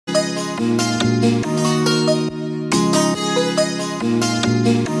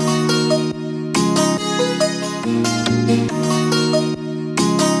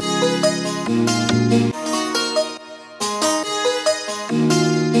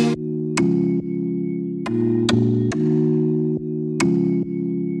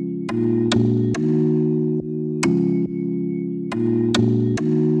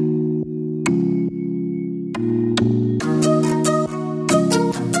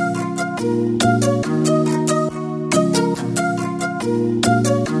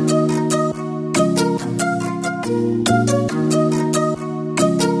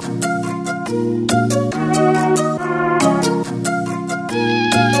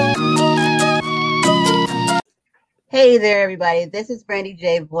Hey there, everybody. This is Brandy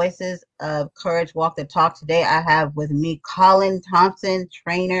J, Voices of Courage Walk the Talk. Today I have with me Colin Thompson,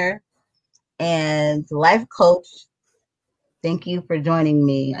 trainer and life coach. Thank you for joining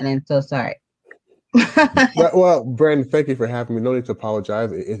me, and I'm so sorry. Well, Brandon, thank you for having me. No need to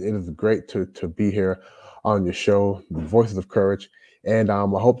apologize. It is great to be here on your show, Voices of Courage. And I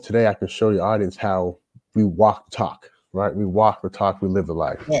hope today I can show your audience how we walk the talk, right? We walk the talk, we live the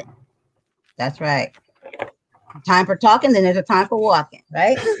life. Yeah, that's right. Time for talking, then there's a time for walking,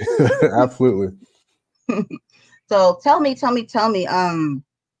 right? Absolutely. So tell me,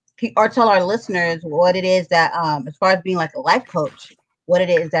 or tell our listeners what it is that, as far as being like a life coach, what it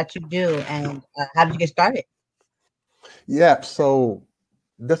is that you do, and how did you get started? Yeah, so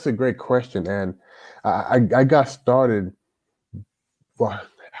that's a great question, and I got started. Well,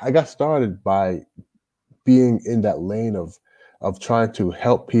 I got started by being in that lane of trying to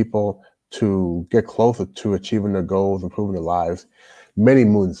help people to get closer to achieving their goals, improving their lives many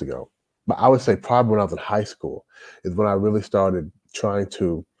moons ago. But I would say probably when I was in high school is when I really started trying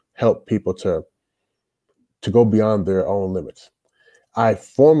to help people to go beyond their own limits. I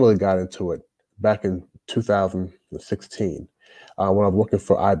formally got into it back in 2016 when I was working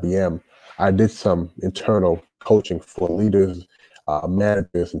for IBM. I did some internal coaching for leaders,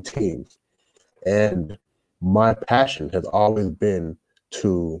 managers, and teams. And my passion has always been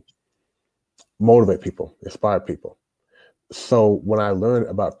to motivate people, inspire people. So when I learned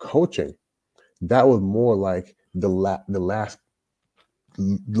about coaching, that was more like the last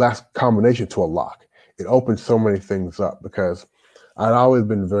combination to a lock. It opened so many things up because I'd always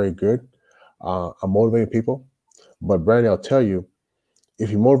been very good at motivating people. But Brandy, I'll tell you, if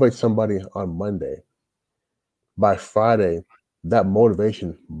you motivate somebody on Monday, by Friday, that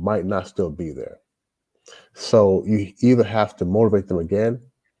motivation might not still be there. So you either have to motivate them again,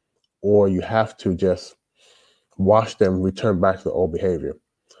 or you have to just watch them return back to the old behavior.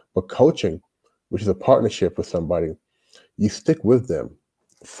 But coaching, which is a partnership with somebody, you stick with them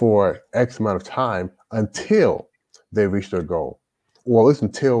for X amount of time until they reach their goal, or at least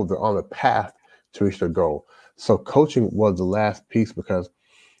until they're on the path to reach their goal. So coaching was the last piece because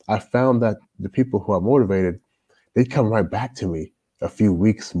I found that the people who are motivated, they come right back to me a few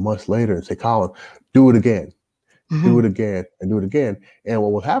weeks, months later and say, Colin, do it again. Do it again and do it again. And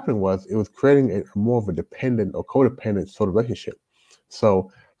what was happening was it was creating a more of a dependent or codependent sort of relationship. So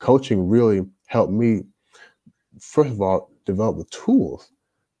coaching really helped me, first of all, develop the tools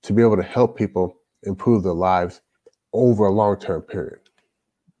to be able to help people improve their lives over a long-term period.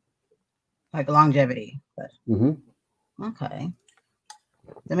 Like longevity. Okay.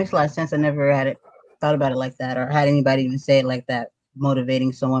 That makes a lot of sense. I never thought about it like that, or had anybody even say it like that,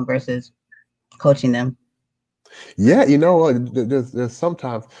 motivating someone versus coaching them. Yeah, there's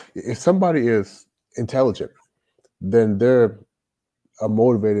sometimes if somebody is intelligent, then they're a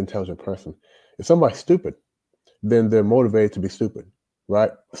motivated, intelligent person. If somebody's stupid, then they're motivated to be stupid,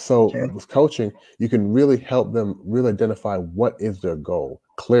 right? So True. with coaching, you can really help them really identify what is their goal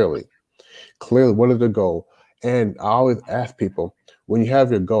clearly, what is their goal. And I always ask people, when you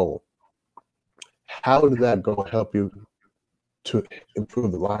have your goal, how does that goal help you to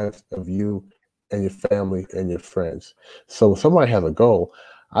improve the lives of you and your family and your friends? So when somebody has a goal,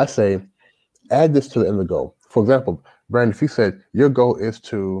 I say, add this to the end of the goal. For example, Brandon, if you said your goal is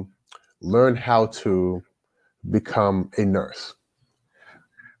to learn how to become a nurse,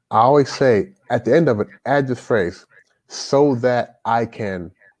 I always say at the end of it, add this phrase, so that I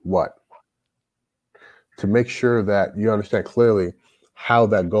can what? To make sure that you understand clearly how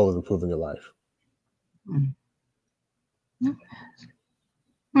that goal is improving your life.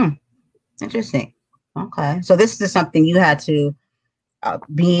 Interesting. Okay. So this is something you had to,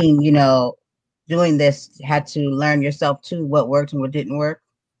 doing this, had to learn yourself too, what worked and what didn't work.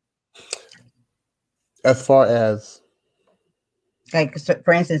 As far as, like, so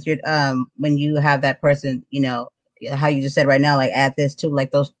for instance, you're when you have that person, how you just said right now, like add this to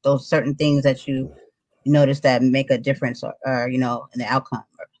like those certain things that you notice that make a difference, or in the outcome,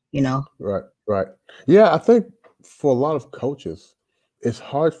 Right, right. Yeah, I think for a lot of coaches, it's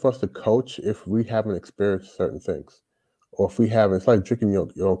hard for us to coach if we haven't experienced certain things, or if we haven't. It's like drinking your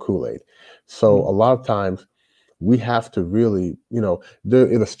own Kool-Aid. So Mhm. a lot of times we have to really, there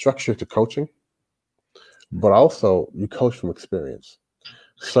is a structure to coaching, but also you coach from experience.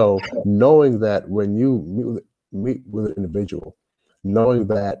 So knowing that when you meet with an individual, knowing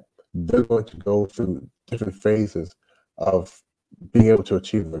that they're going to go through different phases of being able to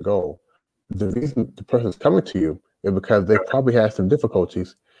achieve their goal, the reason the person's coming to you is because they probably had some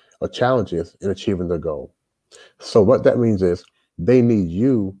difficulties or challenges in achieving their goal. So what that means is they need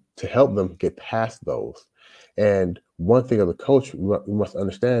you to help them get past those. And one thing as a coach we must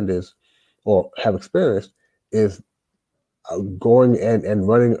understand is, or have experienced, is going and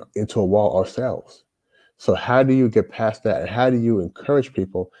running into a wall ourselves. So how do you get past that? And how do you encourage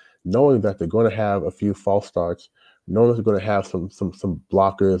people knowing that they're going to have a few false starts, knowing that they're going to have some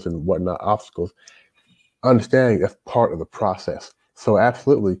blockers and whatnot, obstacles, understanding that's part of the process. So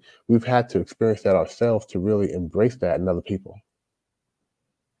absolutely, we've had to experience that ourselves to really embrace that in other people.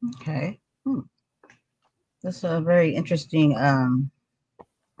 Okay. That's a very interesting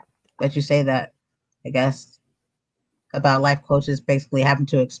that you say that, I guess, about life coaches basically having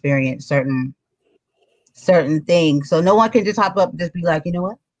to experience certain things. So no one can just hop up and just be like, you know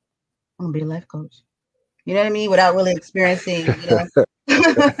what? I'm gonna be a life coach. You know what I mean? Without really experiencing, there's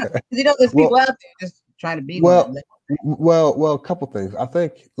people well, out there just trying to be one. well, a couple things. I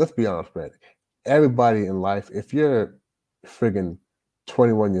think, let's be honest, man. Everybody in life, if you're friggin'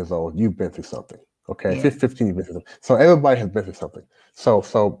 21 years old, you've been through something. Okay, if Yeah. you're 15, you've been through something. So everybody has been through something.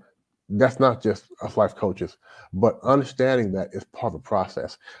 So that's not just us life coaches, but understanding that is part of the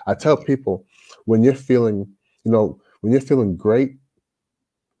process. I tell people, when you're feeling, when you're feeling great,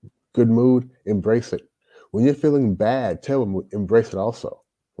 good mood, embrace it. When you're feeling bad, tell them, embrace it also,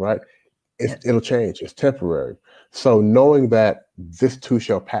 right? Yes. It'll change. It's temporary. So knowing that this too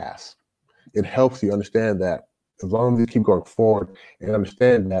shall pass, it helps you understand that as long as you keep going forward and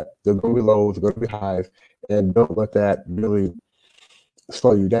understand that there's going to be lows, there's going to be highs, and don't let that really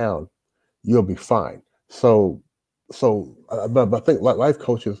slow you down, you'll be fine. But I think life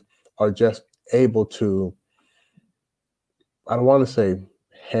coaches are just able to, I don't want to say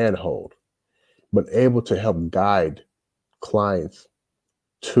handhold, but able to help guide clients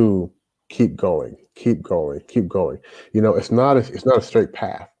to keep going, keep going, keep going. It's not a straight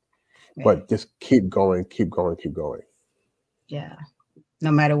path, Right. but just keep going, keep going, keep going. Yeah. No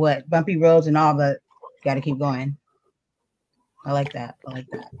matter what, bumpy roads and all, but got to keep going. I like that. I like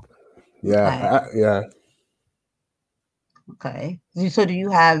that. Okay. Yeah. Okay. So do you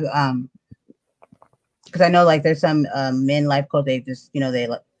have because I know like there's some men life coach, they just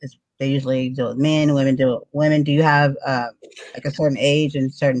they usually do it with men, women do it with women. Do you have like a certain age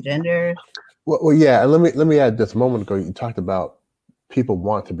and certain genders? Well, yeah. And let me add this. A moment ago, you talked about people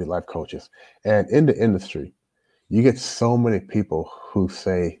want to be life coaches, and in the industry, you get so many people who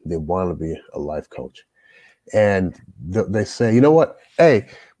say they want to be a life coach, and they say, you know what? Hey,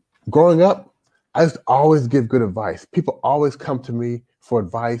 growing up, I just always give good advice. People always come to me for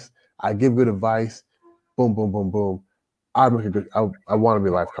advice. I give good advice. Boom, boom, boom, boom. I want to be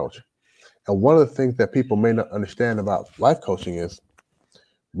a life coach. And one of the things that people may not understand about life coaching is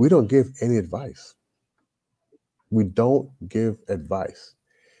we don't give any advice. We don't give advice.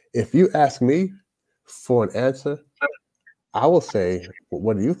 If you ask me for an answer, I will say, well,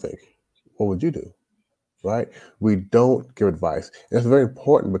 what do you think? What would you do? Right? We don't give advice. And it's very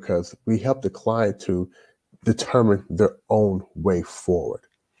important because we help the client to determine their own way forward.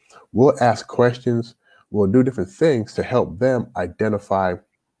 We'll ask questions, we'll do different things to help them identify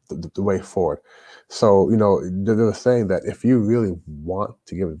the way forward. So, there's a saying that if you really want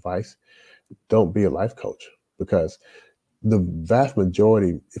to give advice, don't be a life coach, because the vast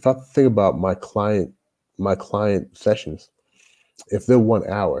majority, if I think about my client sessions, if they're 1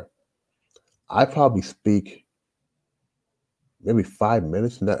 hour, I probably speak maybe 5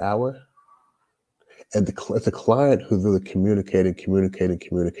 minutes in that hour. And it's a client who's really communicating,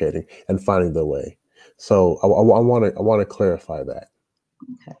 and finding their way. So I want to clarify that.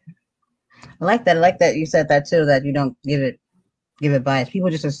 Okay. I like that. I like that you said that too, that you don't give advice.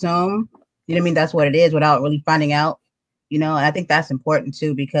 People just assume, you know what I mean, that's what it is without really finding out, and I think that's important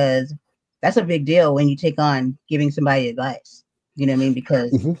too, because that's a big deal when you take on giving somebody advice. You know what I mean?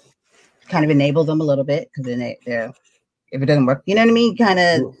 Because Hmm. kind of enable them a little bit, because then they're if it doesn't work, you know what I mean? Kind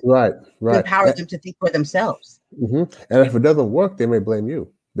of Right, right. empower them to think for themselves. And if it doesn't work, they may blame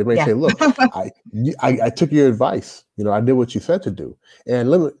you. They may Yeah. say, "Look, I took your advice. I did what you said to do." And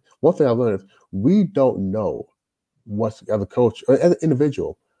one thing I learned is we don't know what's as a coach or as an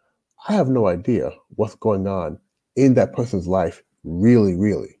individual. I have no idea what's going on in that person's life. Really,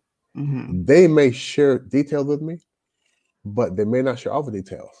 really, Mm-hmm. they may share details with me, but they may not share all the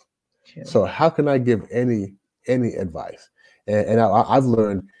details. True. So how can I give any advice? And I've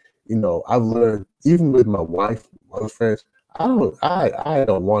learned, I've learned even with my wife, other friends, I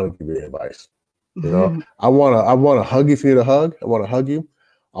don't want to give you advice. I want to hug you if you need a hug. I want to hug you.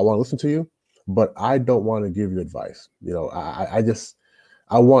 I want to listen to you, but I don't want to give you advice.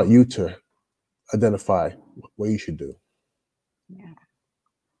 I want you to identify what you should do. Yeah.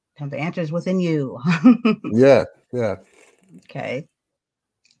 And the answer is within you. Yeah, yeah, Okay.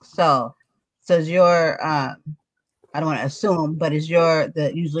 So is your I don't want to assume, but is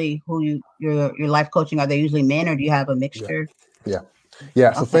the usually who your life coaching, are they usually men, or do you have a yeah, mixture? yeah.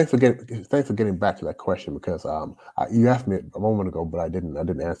 Yeah, so Okay. thanks for getting back to that question because you asked me a moment ago, but I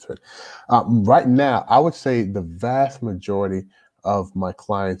didn't answer it. Right now, I would say the vast majority of my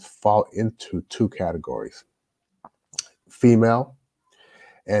clients fall into two categories: female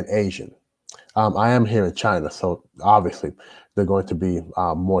and Asian. I am here in China, so obviously they're going to be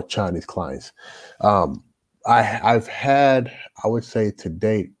more Chinese clients. Um, I've had, I would say to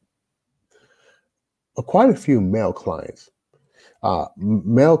date, quite a few male clients.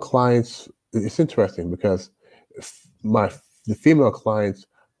 Male clients, it's interesting because the female clients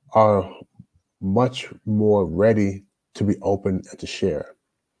are much more ready to be open and to share.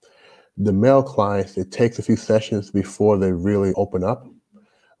 The male clients, it takes a few sessions before they really open up,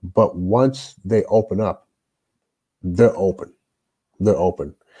 but once they open up, they're open. They're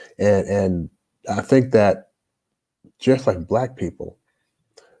open, and I think that just like Black people,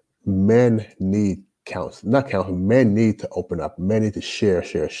 men need counts, not counts. Men need to open up. Men need to share,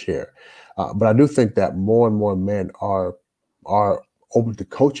 share, share. But I do think that more and more men are open to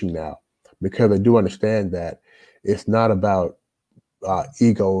coaching now because they do understand that it's not about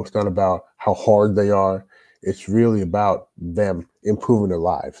ego. It's not about how hard they are. It's really about them improving their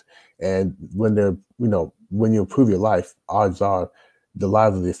lives. And when you improve your life, odds are the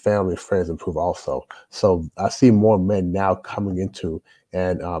lives of your family and friends improve also. So I see more men now coming into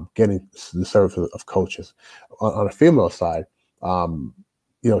and getting the service of coaches. On the female side, um,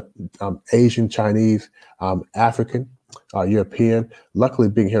 Asian, Chinese, African, European. Luckily,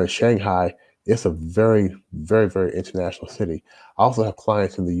 being here in Shanghai, it's a very, very, very international city. I also have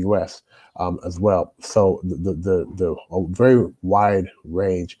clients in the U.S. As well. So a very wide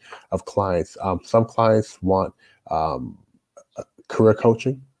range of clients. Some clients want career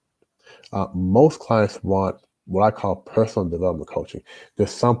coaching. Most clients want what I call personal development coaching.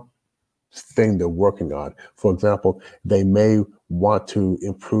 There's something they're working on. For example, they may want to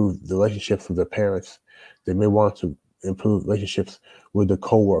improve the relationships with their parents. They may want to improve relationships with their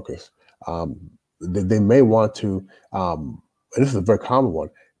coworkers. They may want to, and this is a very common one,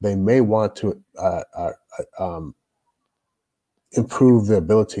 they may want to improve their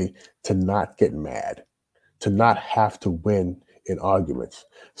ability to not get mad, to not have to win in arguments.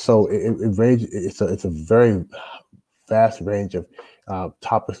 So it range. It's a very vast range of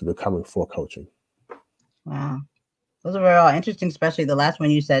topics that are coming for coaching. Wow. Those are all interesting, especially the last one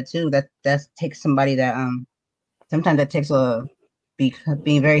you said too. That takes somebody that sometimes that takes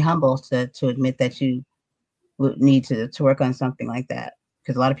being very humble to admit that you would need to work on something like that,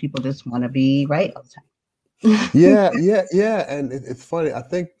 because a lot of people just want to be right all the time. Yeah, yeah, yeah, and it's funny.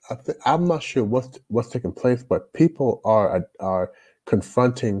 I'm not sure what's taking place, but people are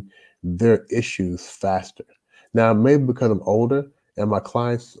confronting their issues faster now. Maybe because I'm older, and a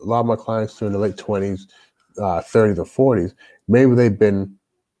lot of my clients are in the late 20s, 30s, or 40s. Maybe they've been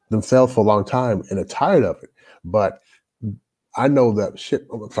themselves for a long time and are tired of it. But I know that shit.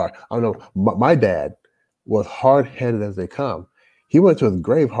 Oh, I'm sorry. I know my dad was hard headed as they come. He went to his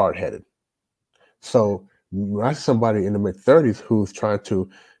grave hard headed. So when I see somebody in the mid-30s who's trying to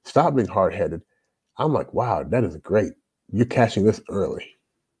stop being hard-headed, I'm like, wow, that is great. You're catching this early.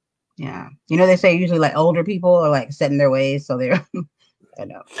 Yeah. They say usually like older people are like set in their ways, so they're I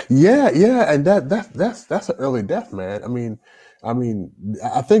know. Yeah, yeah, and that's an early death, man. I mean,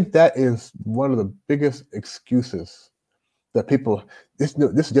 I think that is one of the biggest excuses that people. This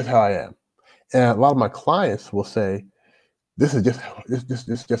is just how I am, and a lot of my clients will say, this is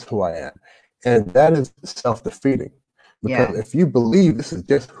just who I am, and that is self-defeating. Because Yeah. if you believe this is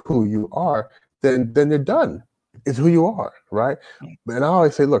just who you are, then you're done. It's who you are, right? And I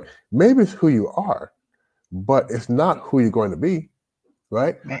always say, look, maybe it's who you are, but it's not who you're going to be,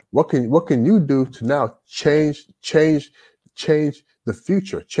 right? Right. What can you do to now change the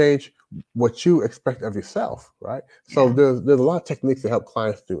future, change what you expect of yourself, right? So Yeah. there's a lot of techniques to help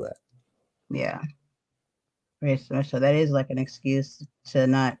clients do that. Yeah. Very much so. That is like an excuse to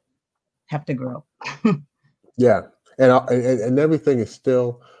not have to grow. Yeah, and everything is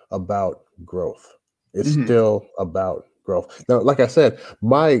still about growth. It's Hmm. still about growth. Now, like I said,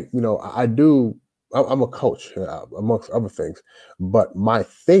 I do. I'm a coach amongst other things, but my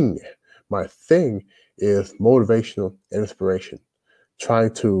thing is motivational and inspiration.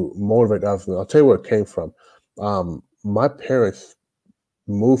 Trying to motivate others. And I'll tell you where it came from. My parents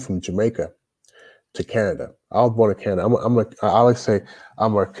moved from Jamaica to Canada. I was born in Canada. I always say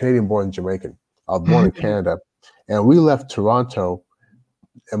I'm a Canadian-born Jamaican. I was born in Canada, and we left Toronto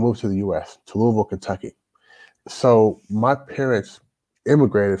and moved to the U.S. to Louisville, Kentucky. So my parents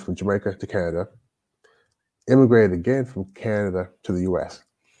immigrated from Jamaica to Canada, immigrated again from Canada to the U.S.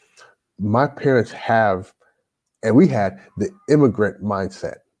 My parents have, and we had the immigrant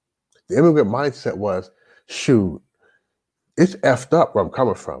mindset. The immigrant mindset was, shoot, it's effed up where I'm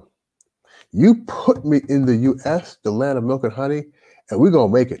coming from. You put me in the U.S., the land of milk and honey, and we're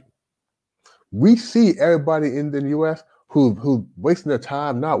gonna make it. We see everybody in the U.S. who's wasting their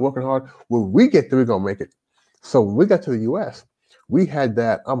time, not working hard. When we get there, we're gonna make it. So when we got to the U.S., we had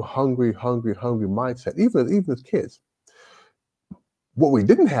that I'm hungry, hungry, hungry mindset, even as kids. What we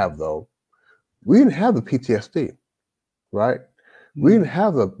didn't have though, we didn't have the PTSD, right? We didn't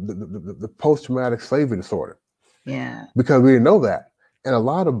have the post-traumatic slavery disorder Yeah. because we didn't know that. And a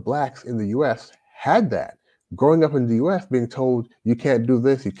lot of blacks in the U.S. had that. Growing up in the U.S., being told you can't do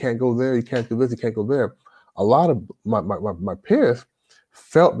this, you can't go there, you can't do this, you can't go there. A lot of my peers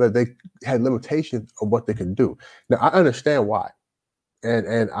felt that they had limitations of what they could do. Now I understand why,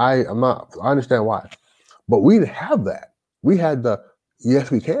 and I understand why, but we didn't have that. We had the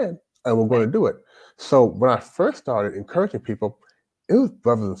yes we can, and we're going Right. to do it. So when I first started encouraging people, it was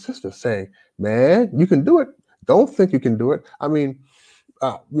brothers and sisters saying, "Man, you can do it. Don't think you can do it." I mean,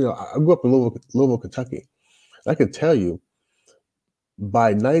 I grew up in Louisville, Kentucky. I can tell you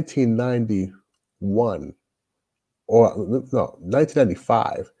by 1991 or no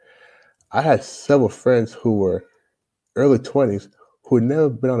 1995, I had several friends who were early 20s who had never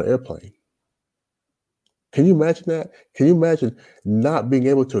been on an airplane. Can you imagine that? Can you imagine not being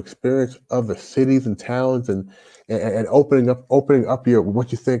able to experience other cities and towns and opening up your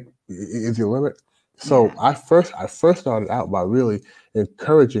what you think is your limit? So Yeah. I first started out by really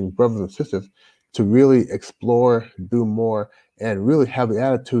encouraging brothers and sisters to really explore, do more, and really have the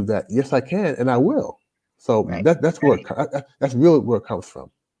attitude that yes I can and I will. So Right. that's Right. that's really where it comes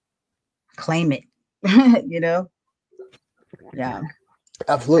from. Claim it. you know? Yeah. For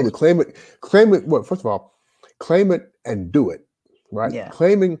Absolutely. Claim it. Well, first of all, claim it and do it. Right. Yeah.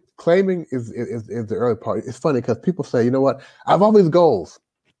 Claiming is the early part. It's funny because people say, you know what, I have all these goals.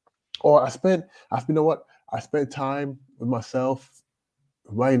 Or you know what, I spent time with myself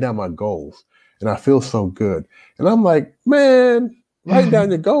writing down my goals and I feel so good. And I'm like, man, writing down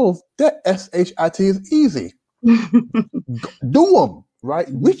your goals, that SHIT is easy. Do them, right?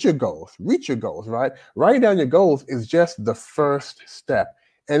 Reach your goals, right? Writing down your goals is just the first step.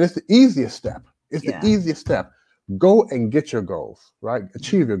 And it's the easiest step. It's the Yeah. easiest step. Go and get your goals, right?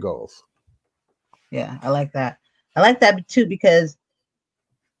 Achieve your goals. Yeah. I like that. I like that too because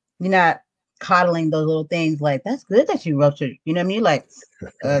you're not coddling those little things like that's good that you wrote your, you know what I mean? Like,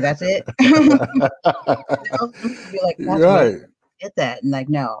 that's it. You're like, that's really Right. get that. And like,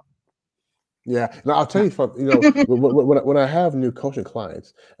 no. Yeah. Now I'll tell No. you from when I have new coaching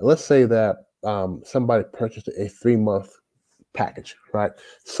clients, and let's say that somebody purchased a 3 month package, right?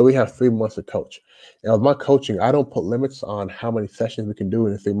 So we have 3 months to coach. And with my coaching, I don't put limits on how many sessions we can do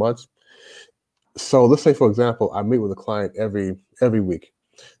in 3 months. So let's say, for example, I meet with a client every week.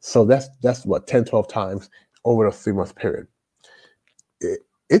 So that's what 10, 12 times over a 3 month period.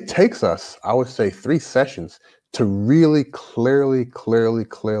 It takes us, I would say, 3 sessions to really clearly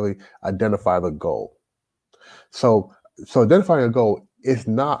identify the goal. So identifying a goal is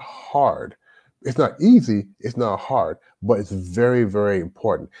not hard. It's not easy. It's not hard, but it's very, very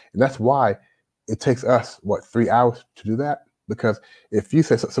important. And that's why it takes us, 3 hours to do that? Because if you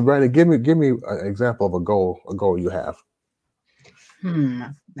say, so Brandon, give me an example of a goal you have.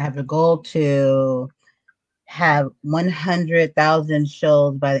 I have a goal to have 100,000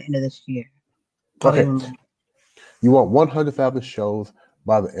 shows by the end of this year. Probably Okay. even more. You want 100,000 shows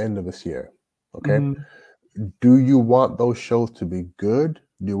by the end of this year. Okay. Mhm. Do you want those shows to be good?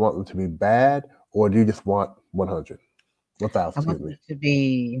 Do you want them to be bad? Or do you just want 100? 1,000, I excuse want me. them to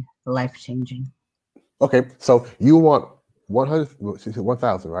be life changing. Okay, so you want 100,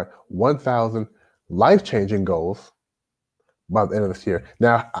 1,000, right? 1,000 life-changing goals by the end of this year.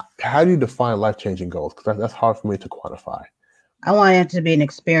 Now, how do you define life-changing goals? Because that's hard for me to quantify. I want it to be an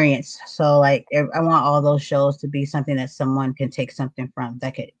experience. So like I want all those shows to be something that someone can take something from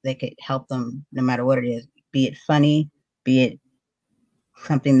that could help them no matter what it is. Be it funny, be it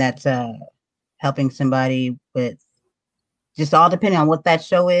something that's helping somebody with just all depending on what that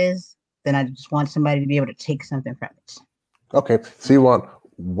show is, then I just want somebody to be able to take something from it. Okay. So you want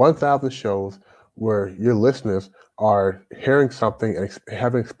 1,000 shows where your listeners are hearing something and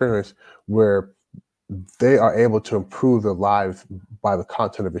having experience where they are able to improve their lives by the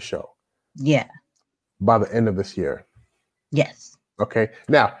content of the show. Yeah. By the end of this year. Yes. Okay.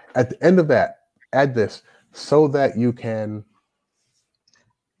 Now, at the end of that, add this so that you can.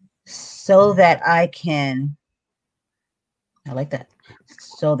 So that I can. I like that.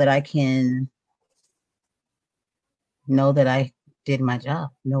 So that I can know that I did my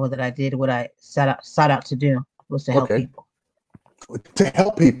job. Know that I did what I sought out to do, was to help people. To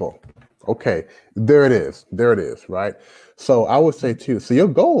help people. Okay. There it is. There it is. Right. So I would say too. So your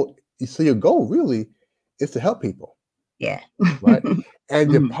goal really is to help people. Yeah. Right.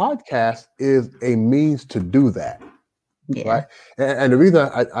 And your podcast is a means to do that. Yeah. Right. And the reason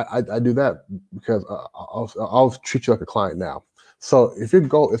I do that because I'll treat you like a client now. So if your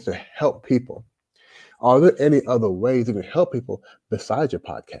goal is to help people, are there any other ways you can help people besides your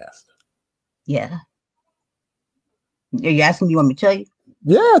podcast? Yeah. Are you asking me? You want me to tell you?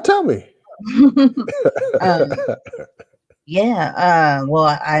 Yeah, tell me. Yeah.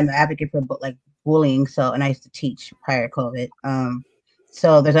 Well, I'm an advocate for like bullying. So, and I used to teach prior to COVID.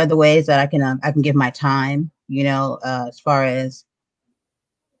 So there's other ways that I can give my time, as far as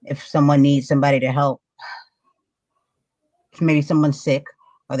if someone needs somebody to help, maybe someone's sick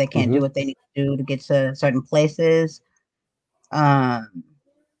or they can't do what they need to do to get to certain places.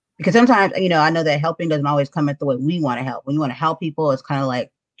 Because sometimes, I know that helping doesn't always come at the way we want to help. When you want to help people, it's kind of like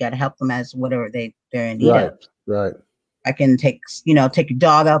you got to help them as whatever they're in need of. Right. I can take your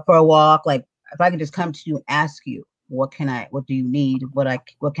dog out for a walk. Like if I could just come to you and ask you, what do you need? What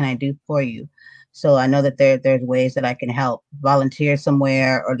can I do for you? So I know that there's ways that I can help, volunteer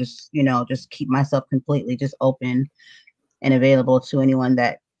somewhere, or just keep myself completely just open and available to anyone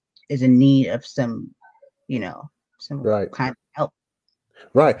that is in need of some kind of help.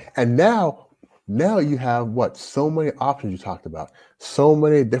 Right. And now you have so many options you talked about, so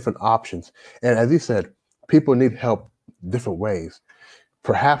many different options. And as you said, people need help different ways.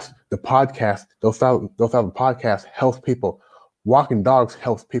 Perhaps the podcast, those thousand podcasts helps people. Walking dogs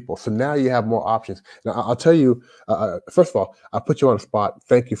helps people. So now you have more options. Now I'll tell you, first of all, I'll put you on the spot.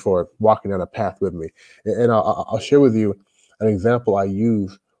 Thank you for walking down a path with me. And I'll share with you an example I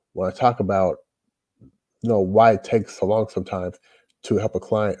use when I talk about, why it takes so long sometimes to help a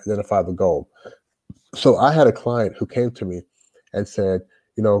client identify the goal. So I had a client who came to me and said,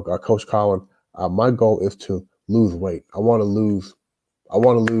 Coach Colin, my goal is to lose weight. I want to lose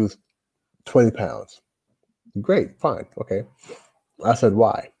 20 pounds. Great, fine, okay. I said,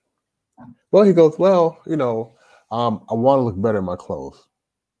 why? Well, he goes, well, I want to look better in my clothes.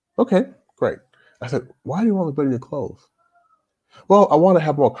 Okay, great. I said, why do you want to look better in your clothes? Well, I want to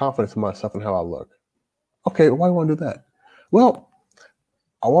have more confidence in myself and how I look. Okay, why do you want to do that? Well,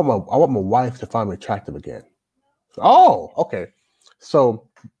 I want my wife to find me attractive again. Oh, okay. So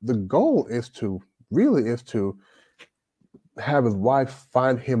the goal is to have his wife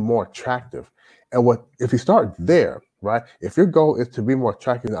find him more attractive. And if you start there, right? If your goal is to be more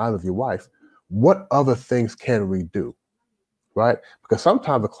attractive in the eyes of your wife, what other things can we do? Right? Because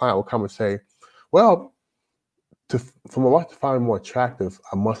sometimes the client will come and say, well, for my wife to find me more attractive,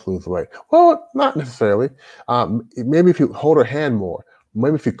 I must lose weight. Well, not necessarily. Maybe if you hold her hand more,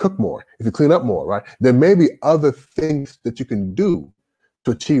 maybe if you cook more, if you clean up more, right? There may be other things that you can do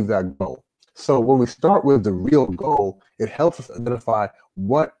to achieve that goal. So when we start with the real goal, it helps us identify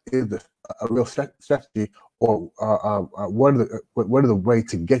what is a real strategy, or what are the way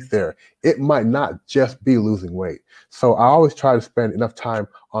to get there. It might not just be losing weight. So I always try to spend enough time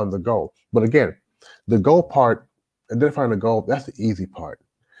on the goal. But again, the goal part, identifying the goal, that's the easy part.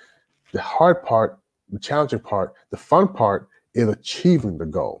 The hard part, the challenging part, the fun part is achieving the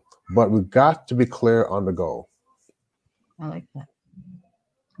goal. But we've got to be clear on the goal. I like that.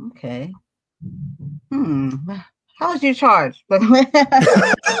 Okay. How is your charge? But that's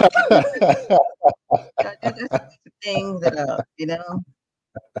the thing that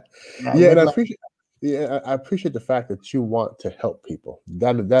Yeah, and I appreciate the fact that you want to help people.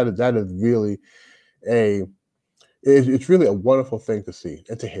 That is really it's really a wonderful thing to see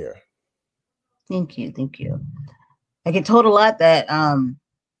and to hear. Thank you. I get told a lot that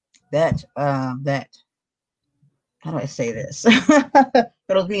how do I say this?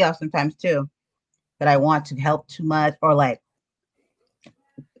 Throws me off sometimes too. That I want to help too much, or like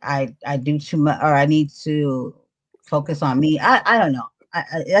I do too much, or I need to focus on me. I don't know.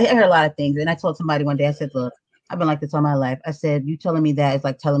 I hear a lot of things, and I told somebody one day. I said, "Look, I've been like this all my life." I said, "You telling me that is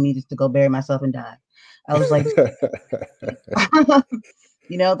like telling me just to go bury myself and die." I was like, that's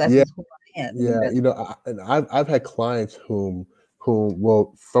Yeah, just who I am. yeah. That's And I've had clients who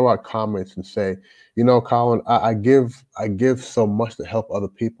will throw out comments and say, Colin, I give so much to help other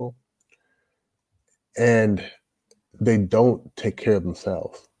people, and they don't take care of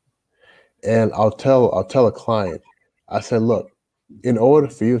themselves. And I'll tell a client, I said, look, in order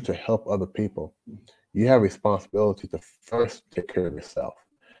for you to help other people, you have a responsibility to first take care of yourself.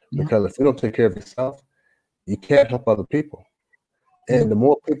 yeah, Because if you don't take care of yourself, you can't help other people. yeah, And the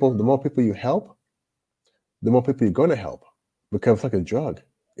more people you help, the more people you're going to help, because it's like a drug.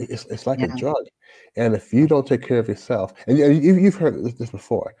 It's like a yeah, drug. And if you don't take care of yourself, and you've heard this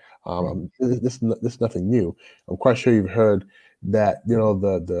before, this is nothing new. I'm quite sure you've heard that,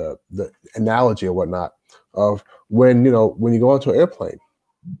 the analogy or whatnot of when you go onto an airplane,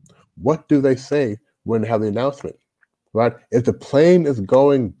 what do they say when they have the announcement, right? If the plane is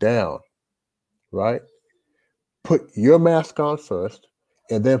going down, right, put your mask on first,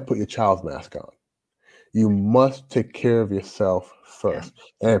 and then put your child's mask on. You must take care of yourself yeah, first.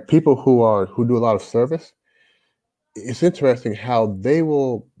 And people who do a lot of service, it's interesting how they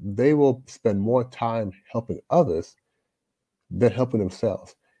will spend more time helping others than helping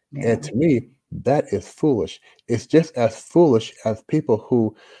themselves. And yeah, to me, that is foolish. It's just as foolish as people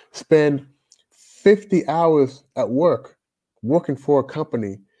who spend 50 hours at work working for a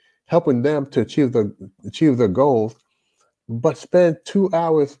company, helping them to achieve their goals, but spend 2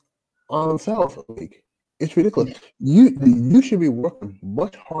 hours on themselves a week. It's ridiculous. yeah, You should be working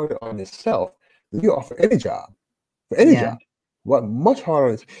much harder on yourself than you are for any job. For any yeah, job, what much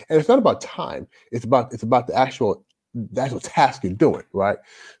harder on and it's not about time. It's about the actual task you're doing, right?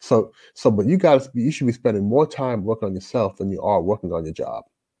 But you should be spending more time working on yourself than you are working on your job.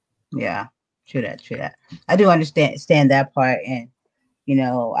 yeah. True that, true that. I do understand that part, and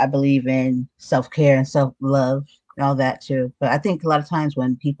I believe in self care and self love and all that too. But I think a lot of times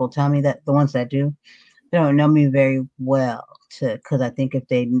when people tell me that, the ones that do, they don't know me very well, because I think if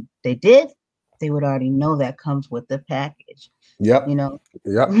they did, they would already know that comes with the package. You Yep, know.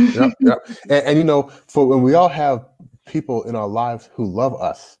 yep, yep, yep. And for when we all have people in our lives who love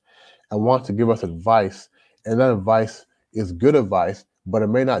us and want to give us advice, and that advice is good advice, but it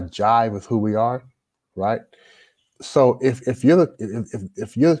may not jive with who we are, right? So if you're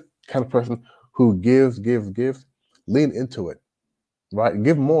the kind of person who gives, lean into it, right?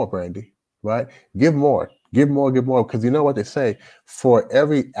 Give more, Brandy, right? Give more, because you know what they say: for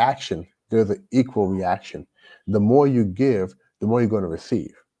every action, there's an equal reaction. The more you give, the more you're going to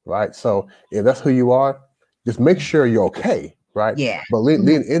receive, right? So if that's who you are, just make sure you're okay, right? Yeah. But lean, Mhm.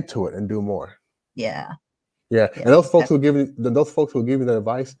 lean into it and do more. Yeah. Yeah, Yeah. and those folks who give you that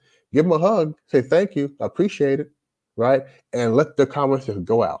advice, give them a hug, say thank you, I appreciate it, right? And let the comments just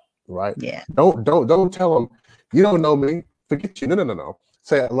go out, right? Yeah. Don't tell them you don't know me, forget you. No, no, no, no.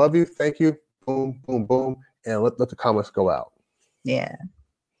 Say I love you, thank you, boom, boom, boom, and let the comments go out. Yeah.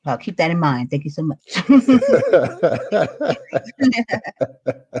 I'll keep that in mind. Thank you so much.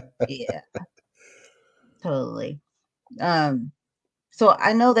 Yeah, totally. Um, so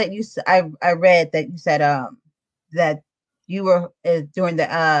I know that I read that you said that you were during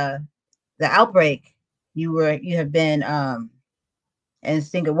the outbreak, you have been in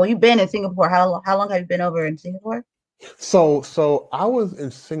Singapore. Well, you've been in Singapore. How long have you been over in Singapore? So I was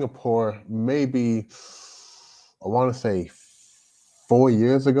in Singapore maybe, I want to say, 4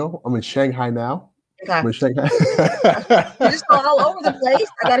 years ago. I'm in Shanghai now. Okay. I'm in Shanghai. You're just going all over the place.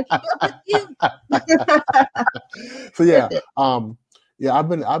 I got to keep up with you. So yeah, Listen. I've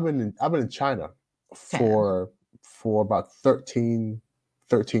been in China Okay. for about 13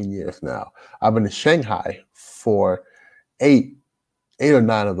 years now. I've been in Shanghai for eight eight or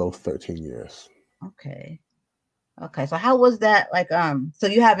nine of those 13 years. Okay. Okay. So how was that? Like, so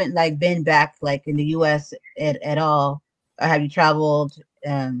you haven't like been back like in the US at all, or have you traveled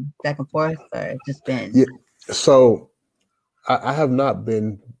back and forth, or just been? Yeah, so I have not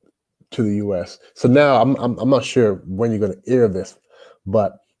been to the U.S. So now I'm not sure when you're going to air this,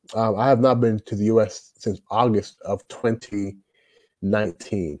 but I have not been to the U.S. since August of 2019.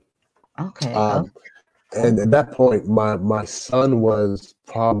 Okay. Okay. Um, and at that point, my son was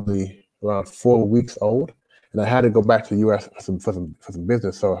probably around 4 weeks old, and I had to go back to the U.S. for some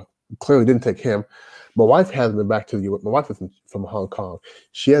business. So I clearly didn't take him. My wife hasn't been back to the U.S. My wife is from Hong Kong.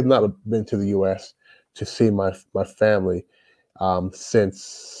 She has not been to the U.S. to see my family since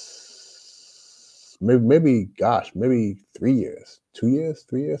maybe 3 years, 2 years,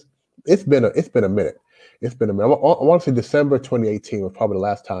 3 years. It's been a minute. It's been a minute. I want to say December 2018 was probably the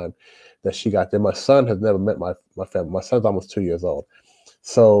last time that she got there. My son has never met my family. My son's almost 2 years old.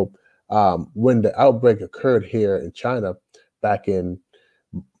 So when the outbreak occurred here in China back in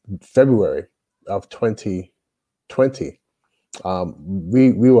February of 2020,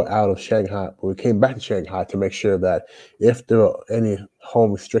 we were out of Shanghai. We came back to Shanghai to make sure that if there were any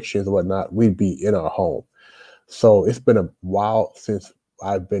home restrictions or whatnot, we'd be in our home. So it's been a while since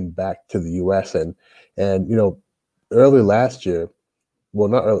I've been back to the U.S. and early last year, well,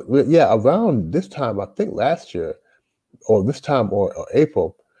 not early, yeah, around this time, I think last year, or this time, or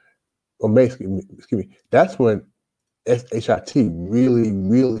April, or May, excuse me, that's when HIT really,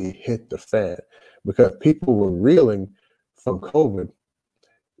 really hit the fan because people were reeling from COVID.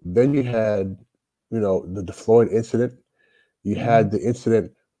 Then you had, the Floyd incident. You Mhm. had the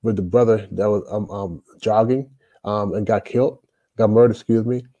incident with the brother that was jogging and got murdered, excuse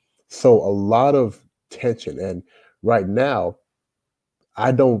me. So a lot of tension. And right now,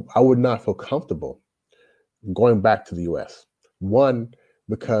 I would not feel comfortable going back to the US. One,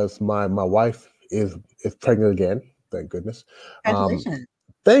 because my wife is pregnant again, thank goodness. Um, Congratulations.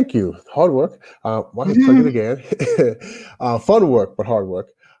 Thank you. Hard work. Wife is pregnant again. Fun work, but hard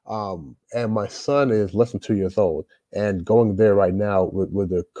work. And my son is less than 2 years old. And going there right now with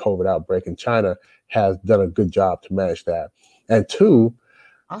the COVID outbreak in China has done a good job to manage that. And two,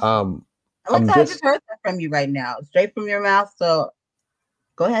 Awesome. um, I like I'm that I just just heard that from you right now, straight from your mouth. So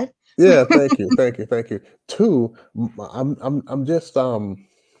go ahead. yeah. Thank you, thank you, thank you. Two, I'm just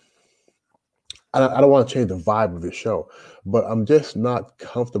I don't want to change the vibe of the show, but I'm just not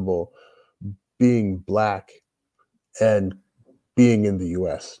comfortable being black and being in the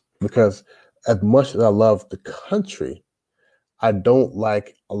US because as much as I love the country, I don't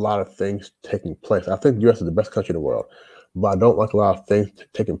like a lot of things taking place. I think the US is the best country in the world, but I don't like a lot of things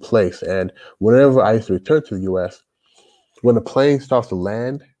taking place. And whenever I used to return to the US, when the plane starts to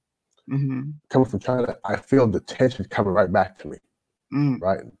land Mm-hmm. coming from China, I feel the tension coming right back to me, Mm.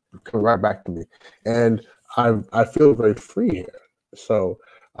 right? Coming right back to me. And I feel very free here. So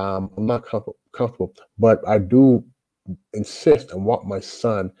I'm not comfortable, but I do insist and want my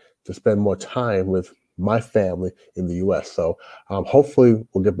son to spend more time with my family in the U.S. So hopefully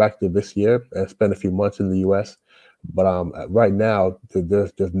we'll get back to this year and spend a few months in the U.S. But right now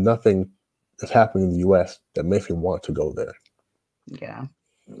there's nothing that's happening in the U.S. that makes me want to go there. Yeah,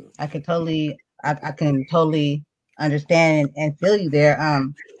 I can totally understand and feel you there.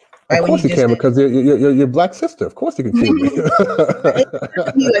 Of Right when course you you just can said, because you're your black sister. Of course you can feel me.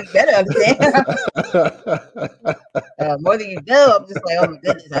 you better understand. More than you know, I'm just like, oh my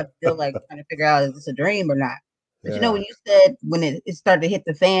goodness, I feel like trying to figure out is this a dream or not. But Yeah. when you said when it started to hit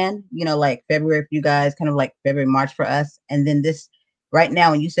the fan, like February for you guys, kind of like February, March for us, and then this right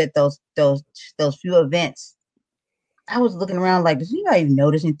now, when you said those few events, I was looking around like, does anybody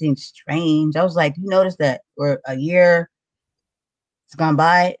notice anything strange? I was like, you notice that we're a year has gone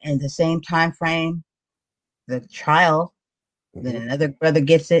by and the same time frame, the trial, then Hmm. another brother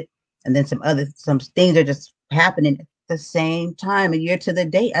gets it, and then some things are just happening at the same time, a year to the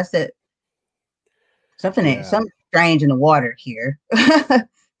date. I said Yeah. something strange in the water here, and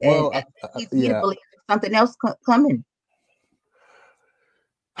Well, that leads me to yeah. believe there's something else coming.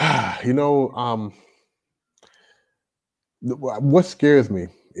 You know, what scares me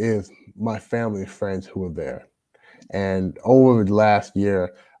is my family and friends who are there. And over the last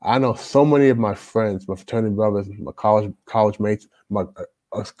year, I know so many of my friends, my fraternity brothers, my college mates, my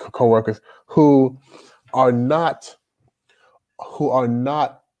coworkers who are not who are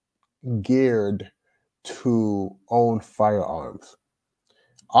not geared to own firearms.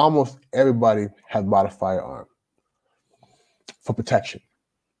 Almost everybody has bought a firearm for protection,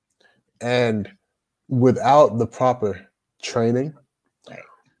 and without the proper training, Right.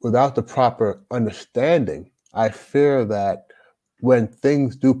 without the proper understanding, I fear that when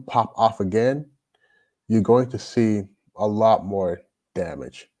things do pop off again, you're going to see a lot more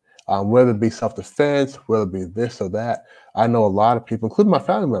damage. Whether it be self-defense, whether it be this or that. I know a lot of people, including my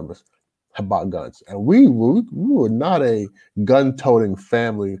family members, have bought guns, and we were not a gun-toting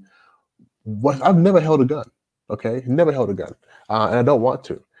family. I've never held a gun. Okay, never held a gun, and I don't want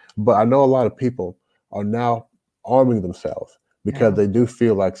to. But I know a lot of people are now arming themselves because Yeah. they do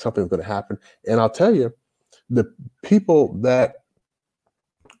feel like something's going to happen. And I'll tell you, the people that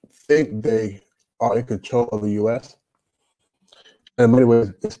think they are in control of the U.S. and in many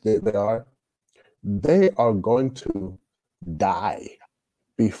ways they are going to die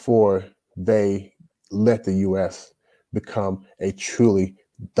before they let the U.S. become a truly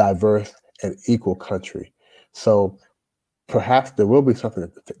diverse and equal country. So perhaps there will be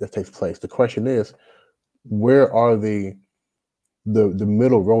something that takes place. The question is, where are the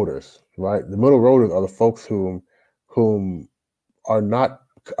middle roaders, right? The middle roaders are the folks whom are not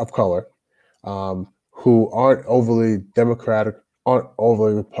of color, who aren't overly Democratic, aren't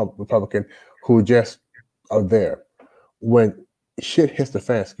overly Republican, who just are there. When shit hits the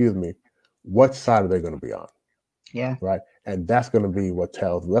fan, excuse me, what side are they going to be on, Yeah. right? And that's going to be what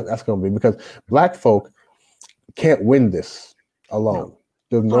tells. That's going to be because black folk can't win this No. alone.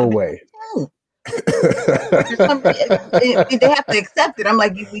 There's That's what no I've been way. telling. For some, they have to accept it. I'm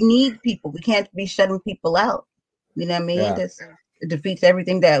like, we need people. We can't be shutting people out. You know what I mean? Yeah, It defeats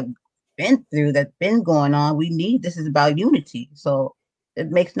everything that we've been through, that's been going on. We need, this is about unity. So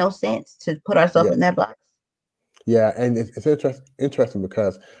it makes no sense to put ourselves yeah, in that box. yeah, and it's interesting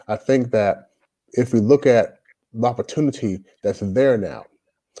because I think that if we look at the opportunity that's there now,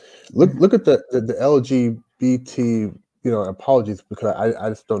 Mhm. look at the LGBT, apologies because I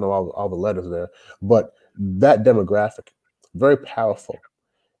just don't know all the letters there, but that demographic, very powerful.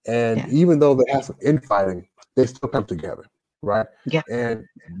 And Yeah. even though they have some infighting, they still come together, right? Yeah. And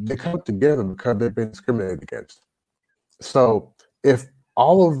they come together because they've been discriminated against. So if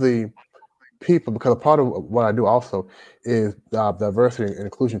all of the people, because a part of what I do also is diversity and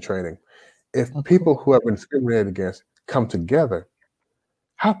inclusion training, if Oh, people cool. who have been discriminated against come together,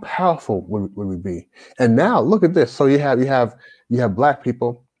 how powerful would we be? And now look at this. So you have black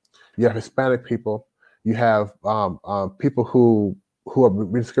people, you have Hispanic people, you have people who are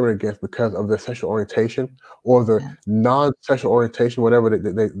being discriminated against because of their sexual orientation or their Yeah. non-sexual orientation, whatever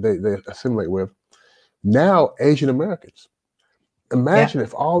they assimilate with. Now Asian Americans. Yeah. Imagine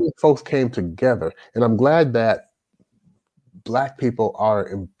if all these folks came together, and I'm glad that black people are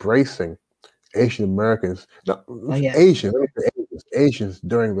embracing Asian Americans, no, Oh, yeah. Asians, let me say Asians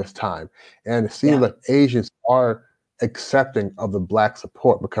during this time. And it seems Yeah. like Asians are accepting of the black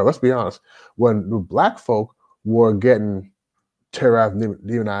support because let's be honest, when the black folk were getting terrorized,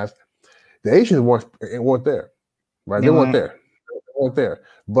 demonized, the Asians weren't there, right? They They weren't weren't. there. They weren't there.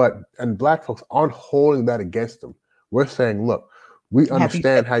 And black folks aren't holding that against them. We're saying, look, we Happy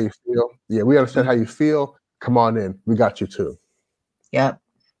understand how you feel. Yeah, we understand how faith. you feel. Come on in. We got you too. Yep.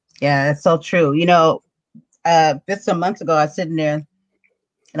 Yeah, that's so true. Just some months ago, I was sitting there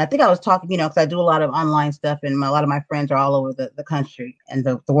and I think I was talking, because I do a lot of online stuff and a lot of my friends are all over the country and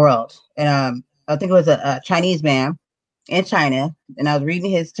the world. And I think it was a Chinese man in China, and I was reading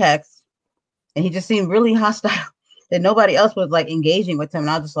his text and he just seemed really hostile that nobody else was like engaging with him. And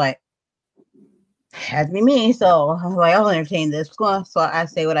I was just like, has to be me. So I was like, I'll entertain this. So I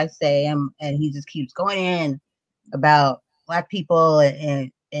say what I say, and he just keeps going in about black people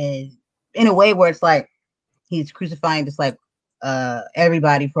and in a way where it's like he's crucifying just like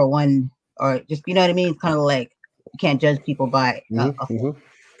everybody for one, or just, you know what I mean? It's kind of like you can't judge people by Hmm a hmm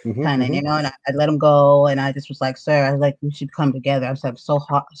hmm kind of, hmm and I let him go, and I just was like, sir, I was like, we should come together. I was like, so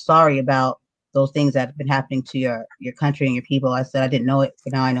sorry about those things that have been happening to your country and your people. I said I didn't know it,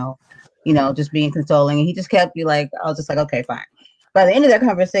 but now I know. Just being consoling, and he just kept me like, I was just like, okay, fine. By the end of that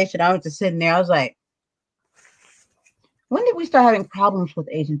conversation, I was just sitting there. I was like, when did we start having problems with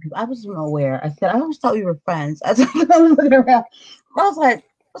Asian people? I wasn't aware. I said, I always thought we were friends. I was looking around. I was like,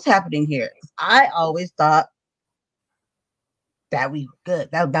 what's happening here? I always thought that we were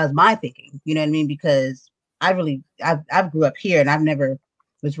good. That was my thinking. You know what I mean? Because I've grew up here and I've never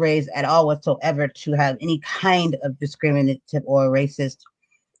was raised at all whatsoever to have any kind of discriminative or racist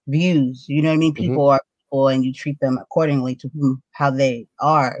views. You know what I mean? hmm People are people and you treat them accordingly to how they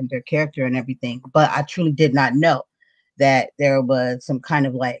are and their character and everything. But I truly did not know that there was some kind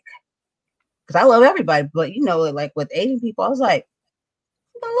of like, because I love everybody, but like with Asian people, I was like,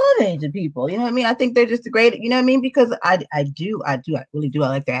 I love Asian people. You know what I mean? I think they're just great. You know what I mean? Because I really do. I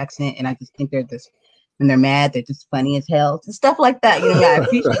like their accent, and I just think they're just when they're mad, they're just funny as hell and stuff like that. You know what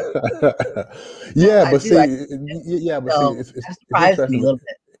I mean? I appreciate. yeah, I but do. see, yeah, but see, So it's that surprised me a interesting. little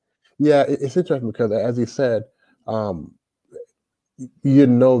bit. Yeah, it's interesting because, as you said, um, you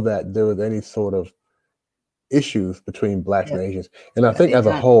know that there was any sort of issues between blacks and Yep. Asians, and I At think the as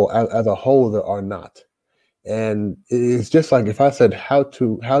a time. whole, as a whole, there are not. And it's just like if I said, how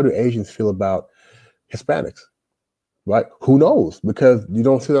do Asians feel about Hispanics? Right? Who knows? Because you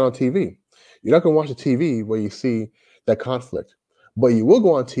don't see that on TV. You're not going to watch a TV where you see that conflict, but you will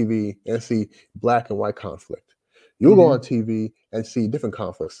go on TV and see black and white conflict. You'll go Mm-hmm. on TV and see different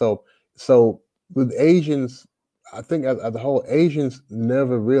conflicts. So with Asians, I think as a whole, Asians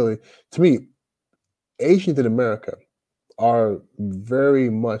never really, to me, Asians in America are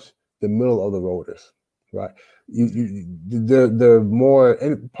very much the middle of the roaders. right? They're more,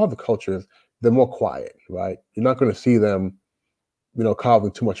 and part of the culture is they're more quiet, right? You're not going to see them,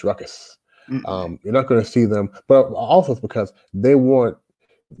 causing too much ruckus. Mm-mm. You're not going to see them, but also it's because they want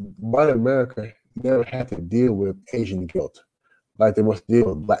white America never had to deal with Asian guilt like they must deal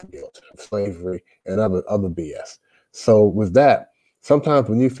with black guilt, slavery, and other BS. So with that, sometimes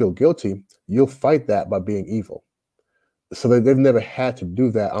when you feel guilty, you'll fight that by being evil. So they've never had to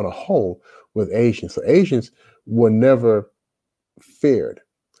do that on a whole with Asians. So Asians were never feared.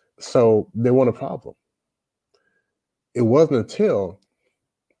 So they weren't a problem. It wasn't until,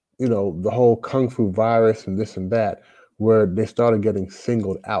 the whole Kung Fu virus and this and that, where they started getting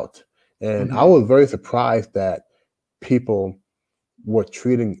singled out. And I Mm-hmm. was very surprised that people were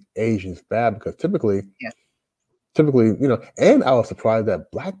treating Asians bad because Yeah. typically, and I was surprised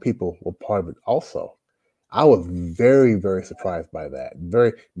that black people were part of it also. I was very, very surprised by that.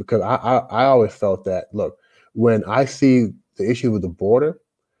 Very, because I always felt that, look, when I see the issue with the border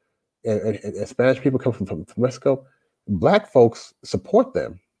and Spanish people come from Mexico, black folks support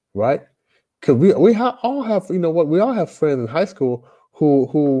them, right? Because all have, we all have friends in high school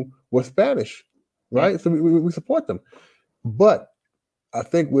who were Spanish, Yeah. right? So we support them. But I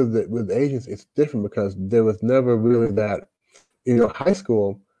think with the Asians, it's different because there was never really that, high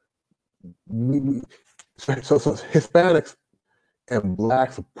school. So Hispanics and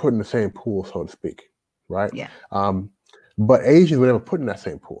blacks are put in the same pool, so to speak, right? Yeah. Um, but Asians were never put in that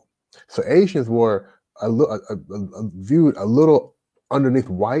same pool. So Asians were viewed a little underneath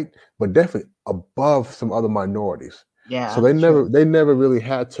white, but definitely above some other minorities. So Yeah. they True. never really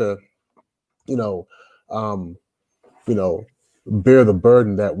had to, you know, um, you know, bear the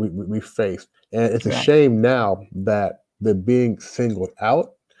burden that we faced. And it's a Right. shame now that they're being singled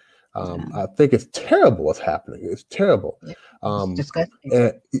out. Yeah. I think it's terrible what's happening. It's terrible. Yeah. It's Um, disgusting.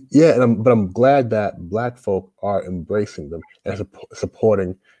 and yeah, but I'm glad that black folk are embracing them and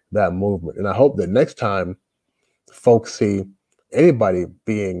supporting that movement. And I hope that next time folks see anybody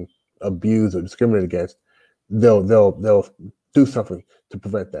being abused or discriminated against, they'll do something to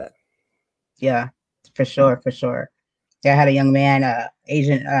prevent that. Yeah. For sure. For sure. Yeah, I had a young man,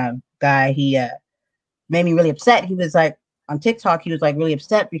 Asian guy. He made me really upset. He was like on TikTok. He was like really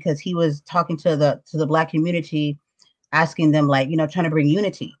upset because he was talking to the black community, asking them like trying to bring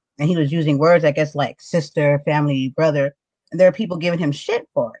unity, and he was using words I guess like sister, family, brother, and there are people giving him shit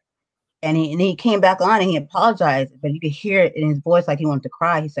for it. And he came back on and he apologized, but you could hear it in his voice like he wanted to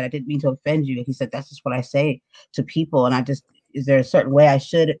cry. He said, "I didn't mean to offend you." And he said, "That's just what I say to people, and I just is there a certain way I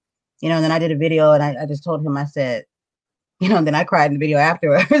should." And then I did a video and I just told him, I said, and then I cried in the video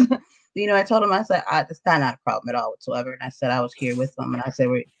afterwards. I told him, I said, it's not a problem at all whatsoever. And I said, I was here with him. And I said,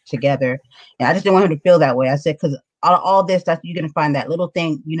 we're together. And I just didn't want him to feel that way. I said, because all this stuff, you're going to find that little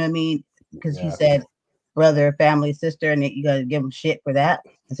thing, you know what I mean? Because he Yeah, said, brother, family, sister, and you got to give him shit for that.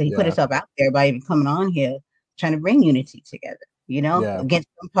 And so he put yeah, himself out there by even coming on here, trying to bring unity together, yeah, against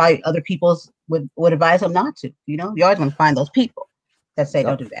probably other people's would advise him not to, you're always going to find those people that say,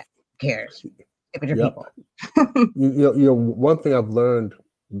 don't yep, do that. Who cares? Stick with your yep. people. One thing I've learned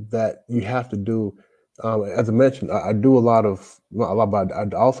that you have to do, as I mentioned, I do but I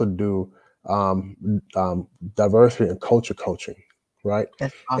also do diversity and culture coaching, right?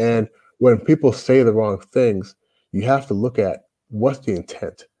 That's awesome. And when people say the wrong things, you have to look at what's the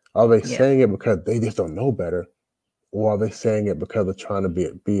intent. Are they Yeah. saying it because they just don't know better, or are they saying it because they're trying to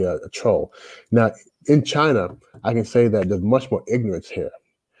be a troll? Now, in China, I can say that there's much more ignorance here.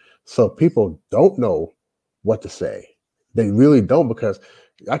 So people don't know what to say. They really don't, because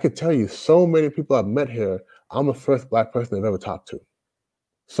I can tell you so many people I've met here, I'm the first black person they've ever talked to.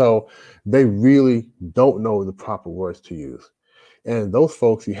 So they really don't know the proper words to use. And those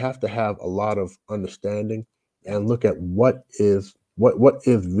folks, you have to have a lot of understanding and look at what is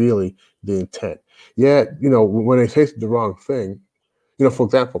really the intent. Yeah, when they say the wrong thing, for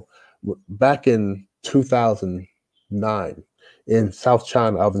example, back in 2009 in South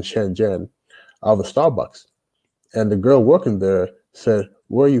China, I was in Shenzhen, I was at Starbucks, and the girl working there said,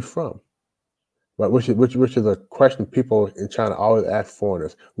 "Where are you from?" Right, which is a question people in China always ask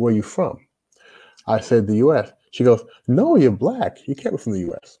foreigners. Where are you from? I said the U.S. She goes, "No, you're black. You can't be from the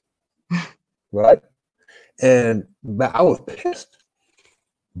U.S." Right? And I was pissed.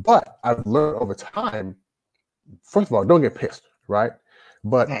 But I've learned over time. First of all, don't get pissed, right?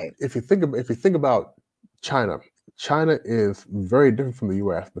 But Okay. if you think about China, China is very different from the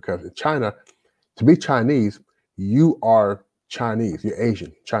U.S. because in China, to be Chinese, you are Chinese. You're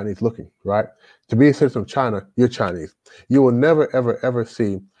Asian, Chinese looking, right? To be a citizen of China, you're Chinese. You will never, ever, ever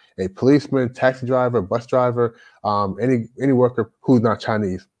see a policeman, taxi driver, bus driver, any worker who's not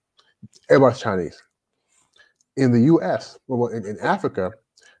Chinese. Everybody's Chinese. In the U.S., well, in Africa,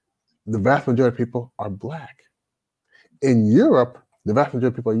 the vast majority of people are black. In Europe, the vast majority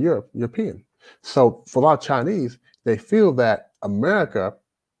of people are European. So for a lot of Chinese, they feel that America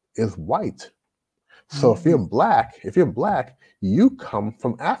is white. So if you're black, you come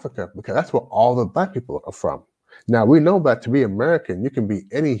from Africa because that's where all the black people are from. Now we know that to be American, you can be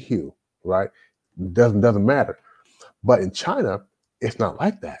any hue, right? Doesn't matter. But in China, it's not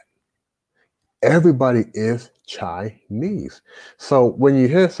like that. Everybody is Chinese. So when you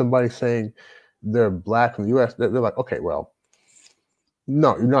hear somebody saying they're black in the US, they're like, okay, well,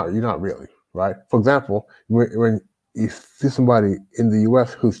 no, you're not really, right? For example, when you see somebody in the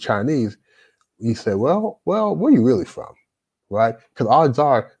US who's Chinese, you say, well, where are you really from? Right? Because odds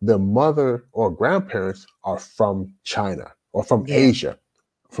are their mother or grandparents are from China or from Yeah. Asia,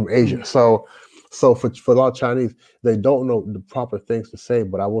 So for a lot of Chinese, they don't know the proper things to say.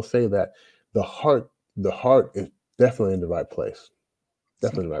 But I will say that the heart is definitely in the right place.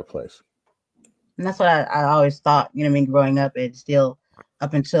 Definitely in the right place. And that's what I always thought, you know what I mean, growing up, and still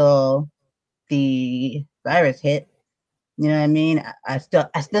up until the virus hit, you know what I mean? I still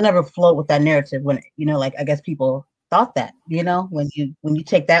never float with that narrative when, like I guess people thought that, when you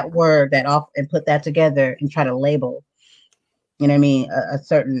take that word that off and put that together and try to label, you know what I mean, a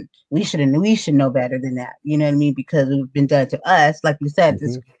certain we should know better than that, you know what I mean? Because it's been done to us, like you said,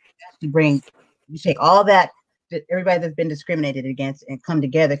 this Hmm. you take all that everybody that's been discriminated against and come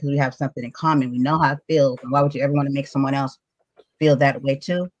together because we have something in common. We know how it feels, and why would you ever want to make someone else feel that way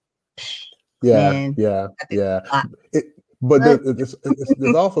too? Yeah, Man, yeah, I think yeah. a lot. It, but But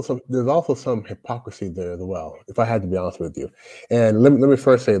there's also some hypocrisy there as well. If I had to be honest with you, and let me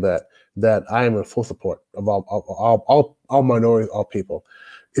first say that I am in full support of all minorities, all people.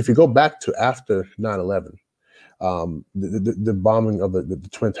 If you go back to after 9/11, the bombing of the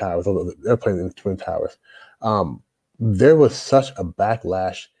Twin Towers, or the airplane in the Twin Towers, there was such a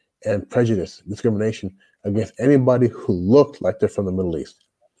backlash and prejudice, discrimination against anybody who looked like they're from the Middle East.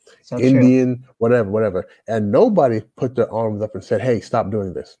 so true. Indian, whatever. And nobody put their arms up and said, hey, stop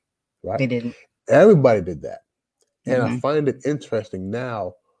doing this. Right? They didn't. Everybody did that. And I Hmm. find it interesting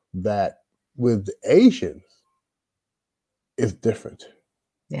now that with the Asians, it's different.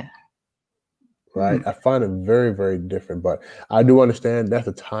 Yeah. Right? Hmm. I find it very, very different. But I do understand that's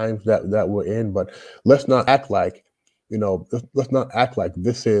the times that we're in. But let's not act like, let's not act like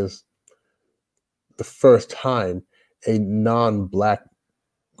this is the first time a non-black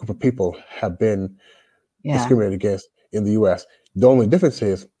group of people have been Yeah. discriminated against in the U.S. The only difference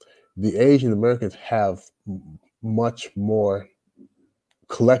is the Asian Americans have much more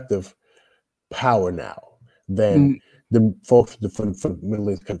collective power now than Mm. the folks from the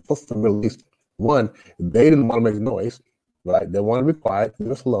Middle East. Because folks from the Middle East, one, they didn't want to make noise, right? They wanted to be quiet,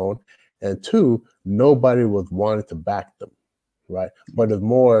 leave us alone. And two, nobody was wanting to back them, right? But there's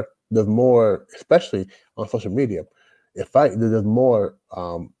more, especially on social media. There's more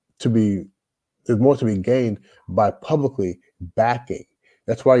to be there's more to be gained by publicly backing.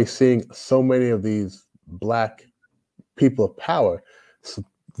 That's why you're seeing so many of these black people of power su-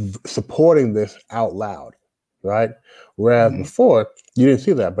 supporting this out loud, right? Whereas Hmm. before you didn't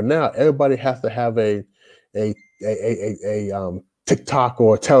see that, but now everybody has to have a TikTok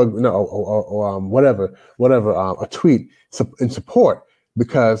or whatever a tweet in support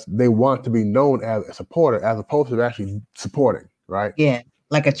because they want to be known as a supporter as opposed to actually supporting, right? Yeah.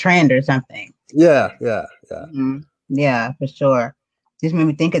 Like a trend or something. Yeah, yeah, yeah. Hmm. Yeah, for sure. Just made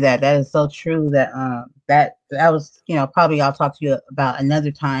me think of that. That is so true. That was, probably I'll talk to you about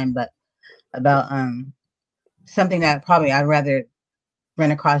another time, but about something that probably I'd rather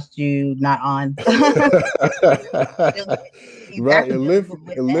run across you not on. You Right. actually dealing with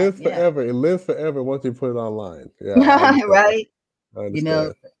It that. lives Yeah. forever. It lives forever once you put it online. Yeah, I understand. Right. I You know,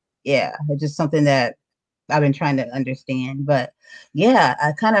 understand. yeah, it's just something that I've been trying to understand. But yeah,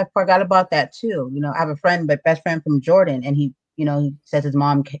 I kind of forgot about that too. I have a friend, but best friend from Jordan, and he says his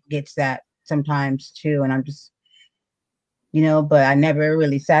mom gets that sometimes too. And I'm just, but I never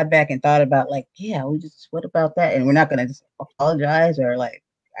really sat back and thought about like, yeah, what about that? And we're not gonna just apologize or like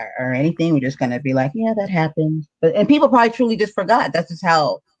or anything. We're just gonna be like, yeah, that happened. And people probably truly just forgot. That's just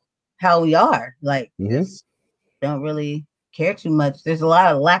how we are. Like, Hmm. just don't really care too much. There's a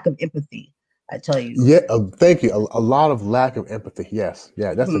lot of lack of empathy. I tell you. Yeah. Thank you. A lot of lack of empathy. Yes.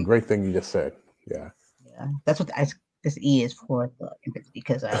 Yeah. That's a Mhm. great thing you just said. Yeah. Yeah, that's what this E is for, the empathy,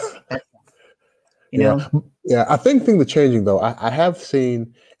 because I think that's you Yeah. know. Yeah. I think things are changing though. I have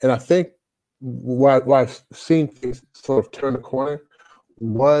seen, and I think why I've seen things sort of turn the corner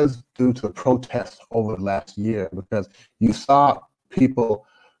was due to the protests over the last year because you saw people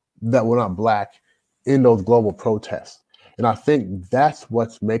that were not black in those global protests. And I think that's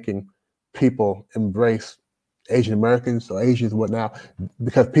what's making people embrace Asian Americans or Asians, what now,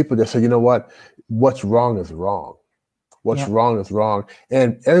 because people just say, you know what, what's wrong is wrong. What's Yep. wrong is wrong.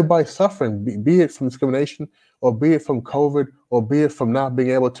 And everybody's suffering, be it from discrimination or be it from COVID or be it from not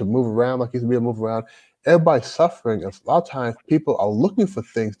being able to move around like you used to be able to move around. Everybody's suffering. And a lot of times people are looking for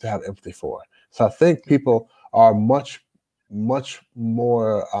things to have empathy for. So I think people are much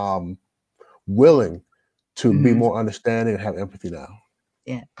more willing to be Mm-hmm. more understanding and have empathy now.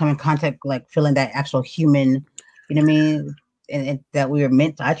 Yeah, come in contact, like feeling that actual human, you know what I mean, and that we were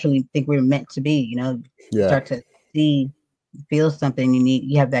meant to. I truly think we were meant to be. You know, you Yeah. start to see, feel something.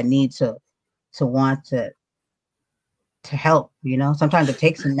 You have that need to want to help. You know, sometimes it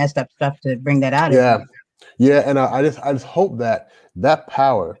takes some messed up stuff to bring that out of Yeah. you. Yeah. And I just hope that that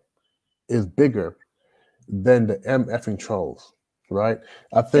power is bigger than the MFing trolls, right?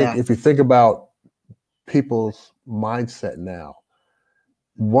 I think Yeah, if you think about people's mindset now,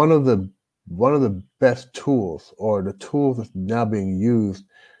 one of the one of the best tools or the tools that's now being used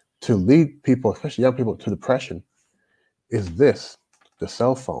to lead people, especially young people, to depression is this, the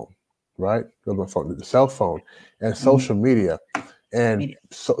cell phone, right? The cell phone and mm-hmm. social media. And Media.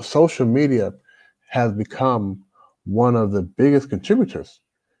 social media has become one of the biggest contributors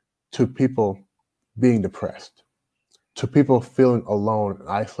to people being depressed, to people feeling alone and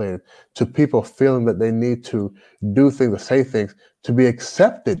isolated, to people feeling that they need to do things or say things to be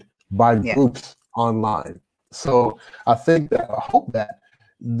accepted by Yeah, groups online. So I hope that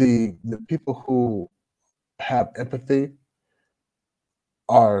the people who have empathy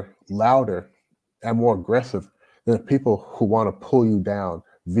are louder and more aggressive than the people who want to pull you down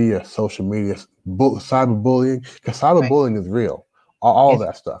via social media, cyberbullying, because right. cyberbullying is real. All Yes,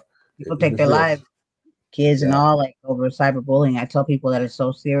 that stuff, people take it's their real. lives, kids and Yeah, all, like over cyberbullying. I tell people that it's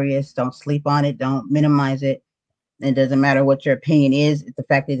so serious. Don't sleep on it. Don't minimize it. It doesn't matter what your opinion is. The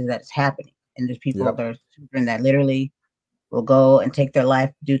fact is that it's happening, and there's people, yep, there's children that literally will go and take their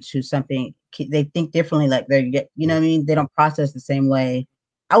life due to something. They think differently, like they're, you know what I mean? They don't process the same way.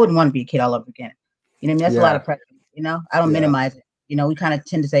 I wouldn't want to be a kid all over again. You know what I mean? That's a lot yeah, of pressure. You know, I don't yeah. minimize it. You know, we kind of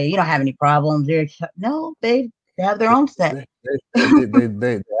tend to say, you don't have any problems. No, they have their own set.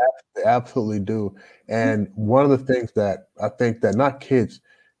 They absolutely do. And one of the things that I think that not kids,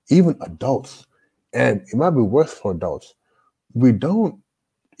 even adults, and it might be worse for adults, we don't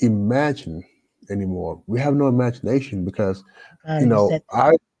imagine anymore. We have no imagination because, God, you said,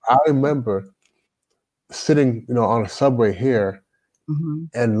 I remember sitting, on a subway here mm-hmm.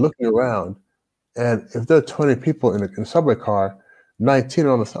 and looking around, and if there are 20 people in a subway car, 19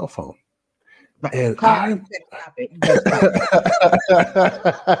 are on the cell phone. Right. And Colin, you better stop it. You better stop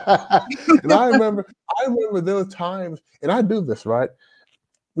it. and I remember there were times, and I do this, right?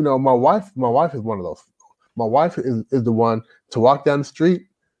 My wife is one of those. My wife is the one to walk down the street,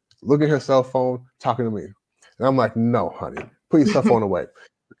 look at her cell phone, talking to me. And I'm like, no, honey, put your cell phone away.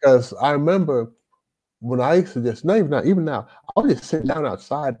 Because I remember when I used to just, not even now, I'll just sit down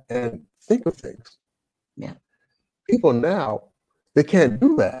outside and think of things. Yeah. People now, they can't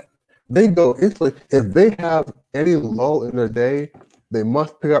do that. They go instantly. If they have any lull in their day, they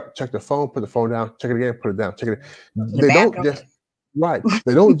must pick up, check the phone, put the phone down, check it again, put it down, check it. Go to the They don't bathroom. just right.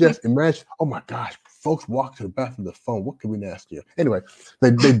 They don't just imagine. Oh my gosh, folks walk to the bathroom with the phone. What could be nastier? Anyway,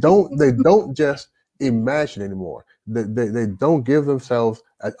 they don't just imagine anymore. They don't give themselves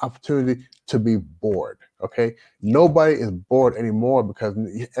an opportunity to be bored. Okay, nobody is bored anymore because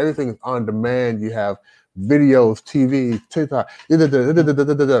everything is on demand. You have videos, TV, TikTok.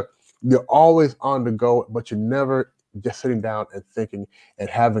 You're always on the go, but you're never just sitting down and thinking and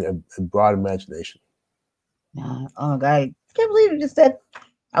having a broad imagination. Oh God, I can't believe you just said.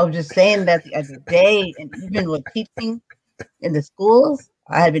 I was just saying that the other day, and even with teaching in the schools,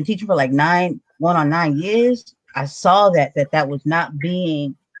 I had been teaching for like 9 years. I saw that was not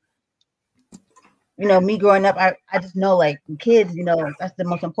being, me growing up. I just know, like, kids, that's the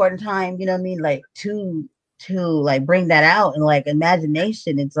most important time. You know what I mean? Like to like bring that out, and like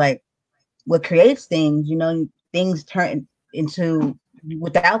imagination. It's like what creates things. Things turn into,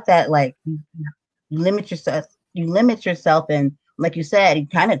 without that, like, you limit yourself. You limit yourself, and like you said, you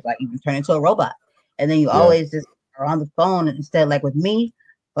kind of like you turn into a robot, and then you Yeah. always just are on the phone instead. Like with me,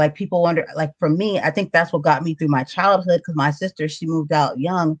 like people wonder. Like for me, I think that's what got me through my childhood, because my sister, she moved out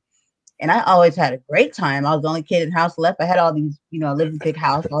young, and I always had a great time. I was the only kid in the house left. I had all these, lived in a big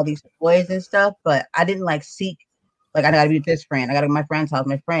house, all these toys and stuff, but I didn't like seek. Like, I gotta be with this friend. I gotta go to my friend's house.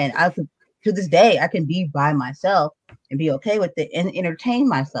 My friend, I could, to this day, I can be by myself and be okay with it and entertain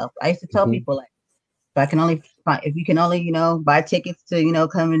myself. I used to tell Hmm. people, like, If I can only find, if you can only, buy tickets to,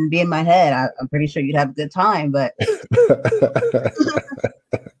 come and be in my head, I'm pretty sure you'd have a good time. But, 'cause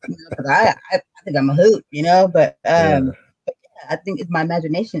I think I'm a hoot, Yeah, but yeah, I think it's my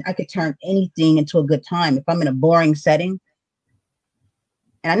imagination. I could turn anything into a good time. If I'm in a boring setting,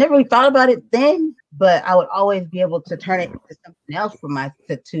 and I never really thought about it then, but I would always be able to turn it into something else for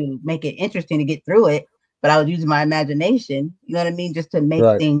to make it interesting to get through it. But I was using my imagination, you know what I mean, just to make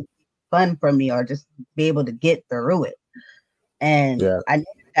right. things fun for me or just be able to get through it. And Yeah, I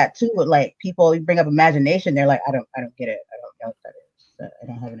noticed that too with like people, you bring up imagination, they're like, I don't get it. I don't know what that is. I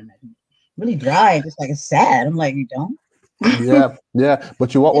don't have an imagination. Really dry, just like it's sad. I'm like, you don't? yeah, yeah.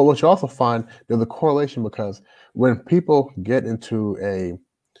 But what you also find there's a correlation because when people get into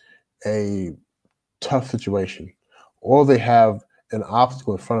a tough situation or they have an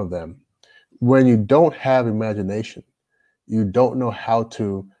obstacle in front of them, when you don't have imagination, you don't know how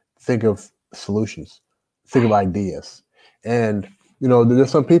to think of solutions, think of Right. ideas. And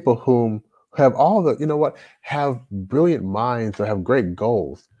there's some people who have all the, have brilliant minds or have great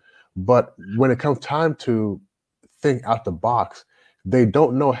goals, but when it comes time to think out the box, they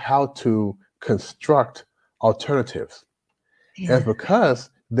don't know how to construct alternatives. And it's Yeah. because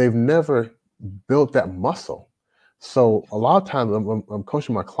they've never built that muscle. So a lot of times I'm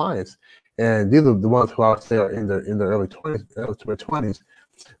coaching my clients, and these are the ones who I would say are in their early 20s.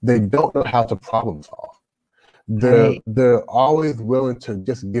 They don't know how to problem solve. They're Right. they're always willing to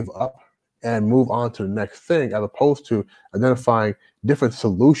just give up and move on to the next thing, as opposed to identifying different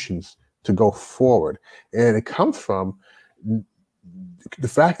solutions to go forward. And it comes from the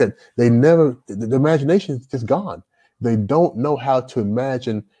fact that the imagination is just gone. They don't know how to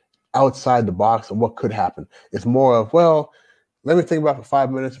imagine outside the box and what could happen. It's more of, well, let me think about it for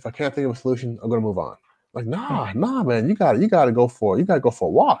 5 minutes. If I can't think of a solution, I'm gonna move on. Like, nah, Right. nah, man, you gotta go for a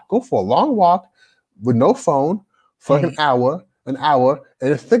walk. Go for a long walk with no phone for like Right. an hour,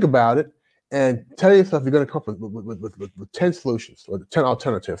 and just think about it and tell yourself you're gonna come up with 10 solutions or 10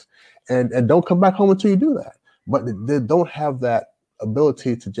 alternatives. And don't come back home until you do that. But they don't have that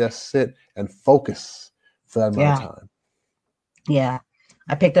ability to just sit and focus for that amount of Yeah. time. Yeah.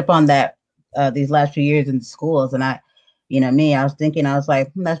 I picked up on that these last few years in schools, and I was thinking, I was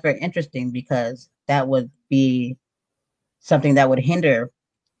like, that's very interesting because that would be something that would hinder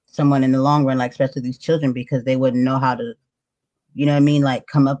someone in the long run, like especially these children, because they wouldn't know how to, like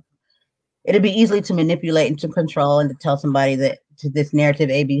come up. It'd be easily to manipulate and to control and to tell somebody that to this narrative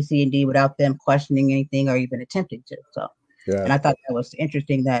A, B, C, and D without them questioning anything or even attempting to. So, Yeah, and I thought that was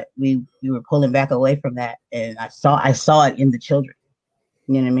interesting that we were pulling back away from that, and I saw it in the children.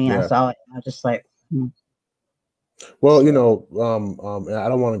 You know what I mean? I yeah. saw it. And I was just like, Well, so and I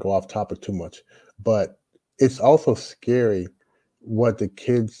don't want to go off topic too much, but it's also scary what the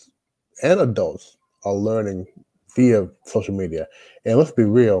kids and adults are learning via social media. And let's be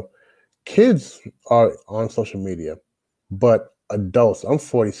real, kids are on social media, but adults, I'm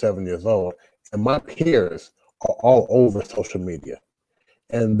 47 years old, and my peers are all over social media.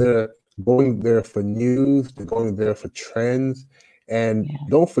 And they're going there for news, they're going there for trends. And yeah,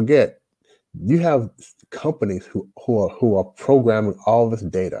 don't forget, you have companies who are programming all this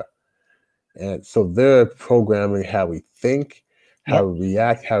data, and so they're programming how we think, how yep, we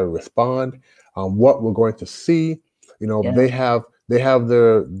react, how we respond, what we're going to see. yeah, They have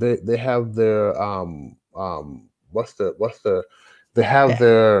their what's the they have the,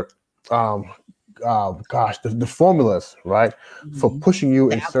 their um gosh, the formulas, right, for mhm. pushing you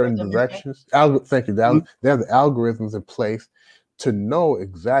The in certain algorithm and stuff. directions. Thank you. Mhm. They have the algorithms in place to know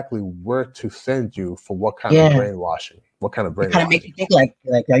exactly where to send you for what kind of Yeah, brainwashing. What kind of it kind of makes brainwashing? you think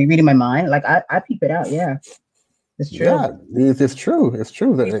like, are you reading my mind? Like I peep it out. Yeah, it's true. Yeah, it's true. It's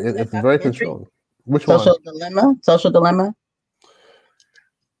true that You seen that it's very documentary, controlling. Which one? Social Dilemma.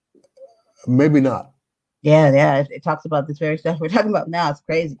 Maybe not. Yeah, yeah. It talks about this very stuff we're talking about now. It's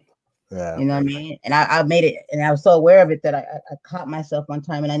crazy. Yeah. You know what I mean? And I made it, and I was so aware of it that I caught myself one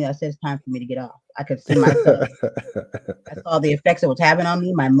time, and I knew I said it's time for me to get off. I could see myself. I saw the effects it was having on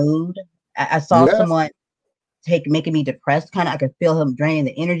me, my mood. I saw Yes. someone making me depressed. Kind of, I could feel him draining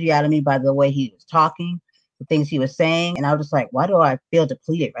the energy out of me by the way he was talking, the things he was saying, and I was just like, why do I feel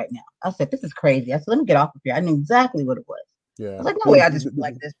depleted right now? I said, this is crazy. I said, let me get off of here. I knew exactly what it was. I Yeah. was like, no Well, way, I just feel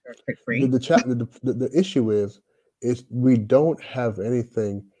like this for the free. the, chat, the issue is we don't have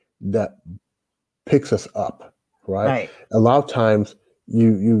anything that picks us up, right? Right. A lot of times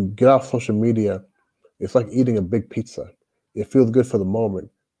you get off social media, it's like eating a big pizza. It feels good for the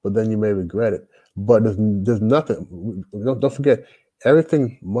moment, but then you may regret it. But there's nothing. Don't forget,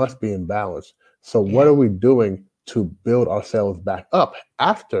 everything must be in balance. So what Yeah. are we doing to build ourselves back up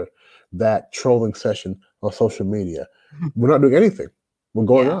after that trolling session on social media. We're not doing anything. We're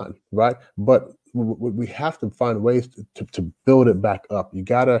going Yeah. on, right? But we have to find ways to build it back up. You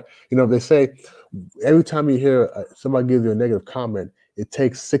gotta, they say every time you hear somebody gives you a negative comment, it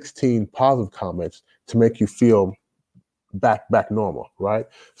takes 16 positive comments to make you feel back normal, right?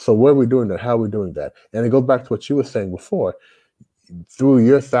 So where are we doing that? How are we doing that? And it goes back to what you were saying before. Through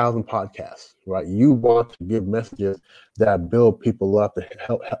your 1,000 podcasts, right? You want to give messages that build people up,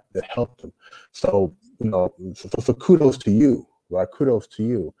 that help them. So, so kudos to you, right? Kudos to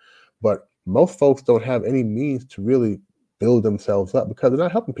you. But most folks don't have any means to really build themselves up because they're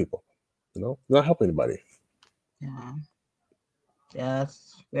not helping people. They're not helping anybody. Yeah. Yeah,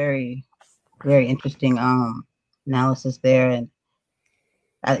 that's very, very interesting analysis there. And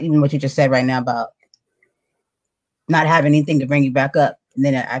even what you just said right now about not having anything to bring you back up. And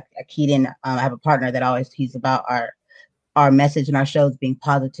then I keyed in, I have a partner that always he's about our message and our shows being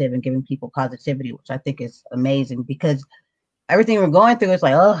positive and giving people positivity, which I think is amazing because everything we're going through is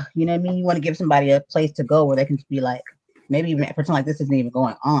like, oh, you know what I mean? You want to give somebody a place to go where they can be like, maybe even pretend like this isn't even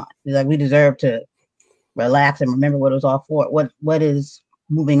going on. It's like we deserve to relax and remember what it was all for. What is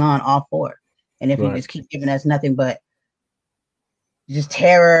moving on all for? And if you just keep giving us nothing but just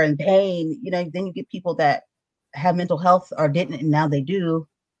terror and pain, then you get people that have mental health or didn't, and now they do,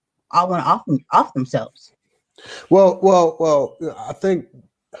 all want to off themselves. Well. I think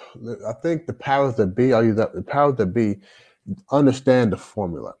the powers that be, the powers that be understand the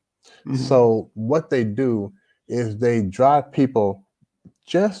formula. Mm-hmm. So what they do is they drive people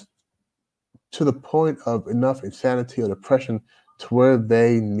just to the point of enough insanity or depression to where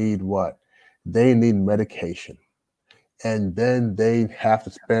they need what? They need medication. And then they have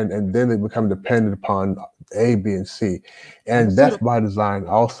to spend, and then they become dependent upon A, B, and C. And that's by design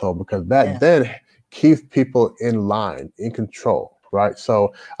also, because that then keeps people in line, in control, right?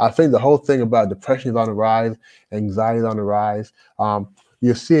 So I think the whole thing about depression is on the rise, anxiety is on the rise.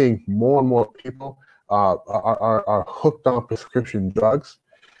 You're seeing more and more people are hooked on prescription drugs.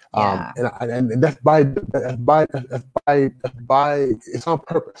 And that's by it's on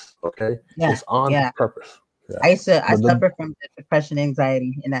purpose, okay? Yeah. It's on purpose. Yeah. I suffer from depression,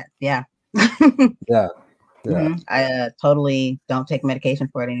 anxiety, and that. Yeah. Yeah. Mm-hmm. I totally don't take medication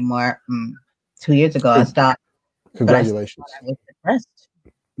for it anymore. 2 years ago, I stopped. Congratulations. I was depressed.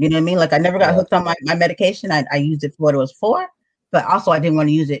 You know what I mean? Like I never got hooked on my medication. I used it for what it was for, but also I didn't want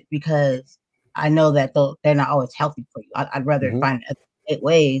to use it because I know that they're not always healthy for you. I'd rather find other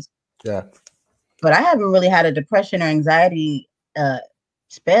ways. Yeah. But I haven't really had a depression or anxiety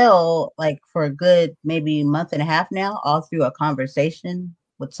spell like for a good maybe month and a half now, all through a conversation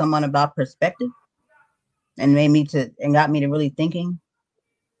with someone about perspective, and got me to really thinking.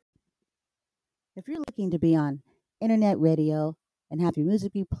 If you're looking to be on internet radio and have your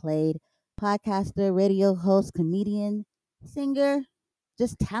music be played, podcaster, radio host, comedian, singer,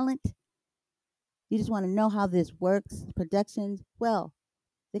 just talent, you just want to know how this works, productions, well,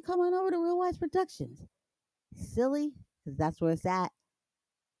 then come on over to Real Wise Productions. Silly, because that's where it's at.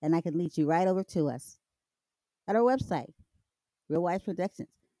 And I can lead you right over to us at our website, Real Wise Productions.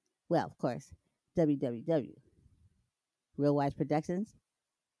 Well, of course,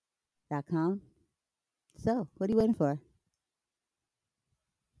 www.realwiseproductions.com. So, what are you waiting for?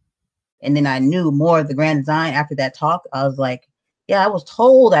 And then I knew more of the grand design after that talk. I was like, yeah, I was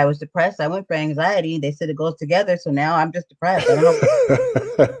told I was depressed. I went for anxiety. They said it goes together. So now I'm just depressed. I don't know.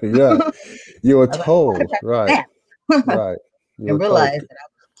 Yeah, you were told, right? Right. And realized that I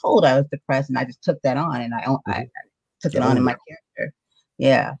was told I was depressed, and I just took that on, and I took it on in my character.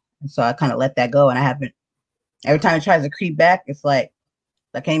 Yeah. And so I kind of let that go, and I haven't. Every time it tries to creep back, it's like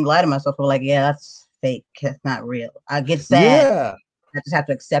I can't even lie to myself. I'm like, yeah, that's fake. That's not real. I get sad. Yeah. I just have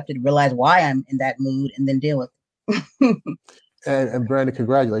to accept it, realize why I'm in that mood, and then deal with it. And Brandon,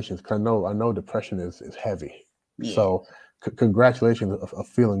 congratulations, because I know depression is heavy. Yeah. So congratulations of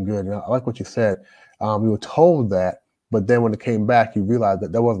feeling good. And I like what you said. You were told that, but then when it came back, you realized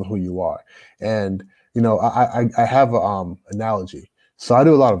that wasn't who you are. And I have a analogy. So I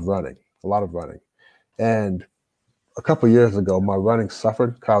do a lot of running, and a couple of years ago, my running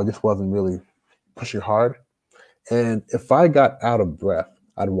suffered because I just wasn't really pushing hard. And if I got out of breath,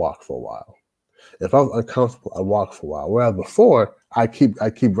 I'd walk for a while. If I was uncomfortable, I'd walk for a while. Whereas before, I keep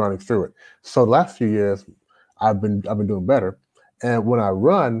running through it. So the last few years, I've been doing better. And when I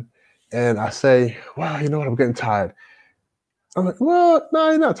run, and I say, "Wow, you know what? I'm getting tired." I'm like, "Well, no,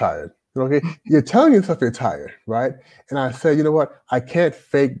 you're not tired. Okay, you're telling yourself you're tired, right?" And I say, "You know what? I can't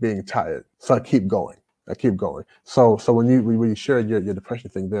fake being tired, so I keep going. So when you shared your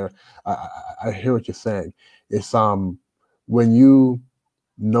depression thing there, I hear what you're saying. It's when you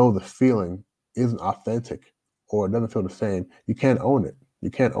know the feeling isn't authentic or it doesn't feel the same, you can't own it. You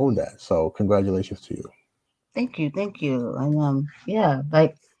can't own that. So congratulations to you. Thank you, thank you. And yeah,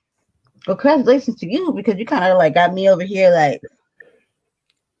 like, well, congratulations to you because you kind of like got me over here, like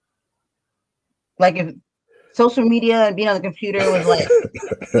if social media and being on the computer was like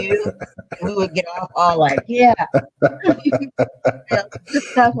you, and we would get off all like, yeah, good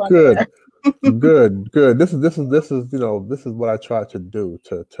stuff on Good, there. good. This is this is what I try to do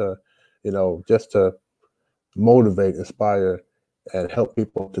to just to motivate, inspire, and help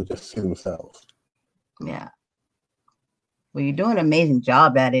people to just see themselves. Yeah, well, you're doing an amazing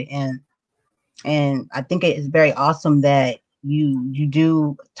job at it, and I think it is very awesome that you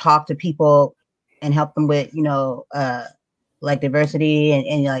do talk to people and help them with like diversity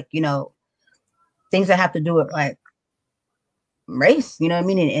and like things that have to do with like race, you know what I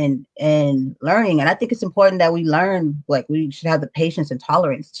mean, and learning. And I think it's important that we learn, like we should have the patience and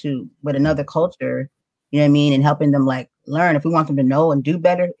tolerance to with another culture, you know what I mean, and helping them like learn. If we want them to know and do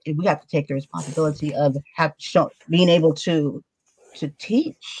better, if we have to take the responsibility of being able to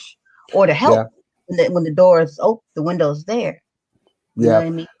teach or to Yeah, help when the door is open, the window's there. You know yeah. what I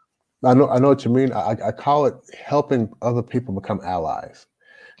mean? I know what you mean. I call it helping other people become allies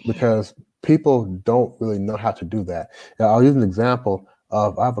because people don't really know how to do that. Now, I'll use an example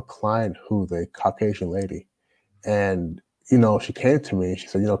of I have a client who's a Caucasian lady, and she came to me and she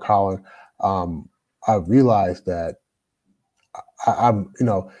said, Colin, I realized that I'm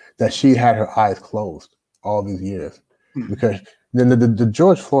that she had her eyes closed all these years Hmm. because then the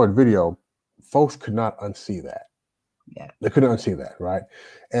George Floyd video, folks could not unsee that. Yeah. They couldn't unsee that, right?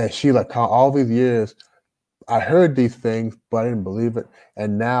 And she like all these years, I heard these things, but I didn't believe it.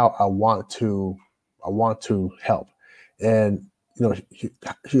 And now I want to help. And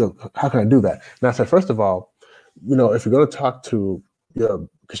she goes, how can I do that? And I said, first of all, if you're going to talk to because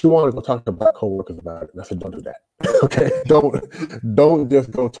she wanted to go talk to black coworkers about it, and I said, don't do that. Okay, don't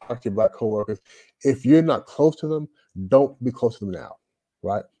just go talk to your black coworkers. If you're not close to them, don't be close to them now,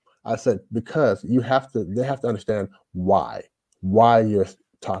 right? I said because they have to understand why you're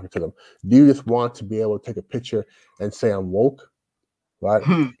talking to them. Do you just want to be able to take a picture and say I'm woke, right?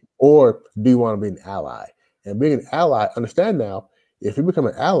 Hmm. Or do you want to be an ally? And being an ally, understand now, if you become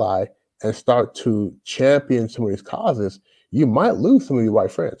an ally and start to champion some of these causes, you might lose some of your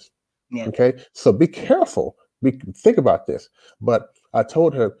white friends. Yeah. Okay, so be careful. Think about this. But I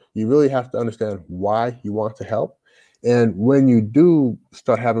told her you really have to understand why you want to help. And when you do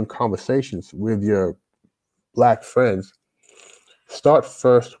start having conversations with your black friends, start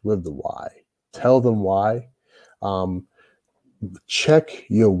first with the why. Tell them why. Um, check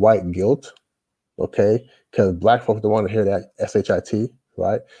your white guilt, okay? Because black folks don't want to hear that SHIT,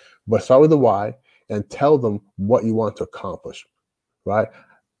 right? But start with the why and tell them what you want to accomplish, right?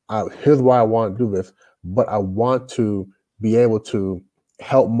 Here's why I want to do this, but I want to be able to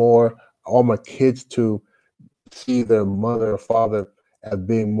help more, all my kids to see their mother or father as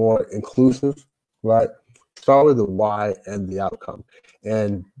being more inclusive, right? Start with the why and the outcome.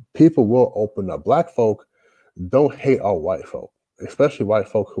 And people will open up. Black folk don't hate all white folk, especially white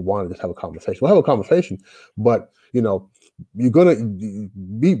folk who want to just have a conversation. We'll have a conversation, but you're gonna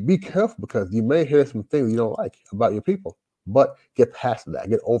be careful because you may hear some things you don't like about your people. But get past that,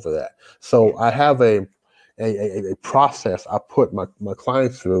 get over that. So I have a process I put my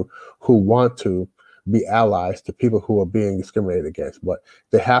clients through who want to be allies to people who are being discriminated against, but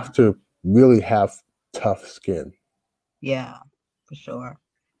they have to really have tough skin. Yeah, for sure.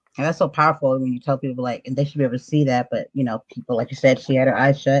 And that's so powerful when you tell people like, and they should be able to see that. But people like you said, she had her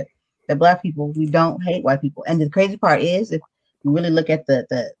eyes shut. That black people, we don't hate white people. And the crazy part is, if you really look at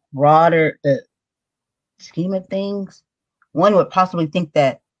the broader the scheme of things, one would possibly think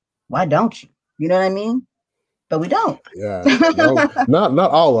that why don't you? You know what I mean? But we don't. Yeah, no,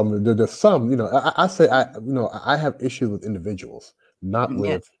 not all of them. There's some. I say I have issues with individuals, not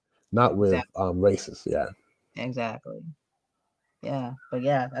Yeah, with races. Yeah, exactly. Yeah, but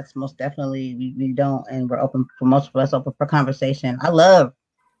yeah, that's most definitely we don't, and we're open for most of us open for conversation. I love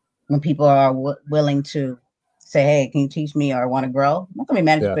when people are willing to say, "Hey, can you teach me?" or want to grow. I'm not gonna be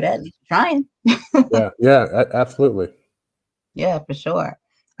mad at you yeah, for that. At least you're trying. yeah, absolutely. Yeah, for sure.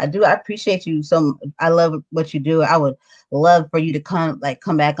 I do. I appreciate you. I love what you do. I would love for you to come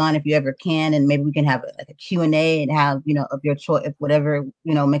back on if you ever can, and maybe we can have a Q&A and have of your choice, if whatever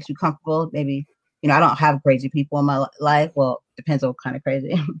makes you comfortable. Maybe I don't have crazy people in my life. Well, depends on what kind of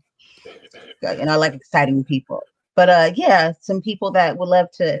crazy. And I like exciting people. But yeah, some people that would love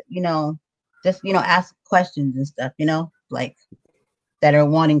to just ask questions and stuff. Like that are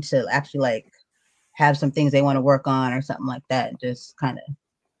wanting to actually like have some things they want to work on or something like that. Just kind of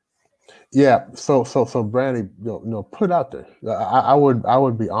Yeah, so Brandy, put it out there. I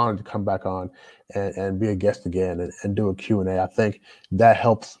would be honored to come back on and be a guest again and do a Q&A. I think that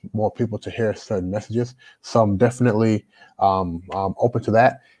helps more people to hear certain messages. So I'm definitely open to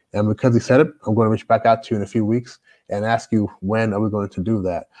that. And because he said it, I'm going to reach back out to you in a few weeks and ask you when are we going to do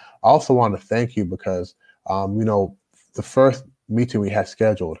that. I also want to thank you because the first meeting we had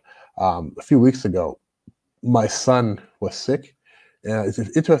scheduled a few weeks ago, my son was sick. Yeah, it's an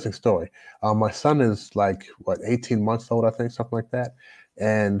interesting story. My son is like 18 months old, I think, something like that,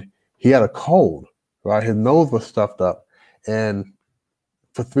 and he had a cold. Right, his nose was stuffed up, and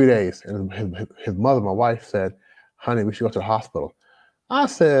for 3 days, and his mother, my wife, said, "Honey, we should go to the hospital." I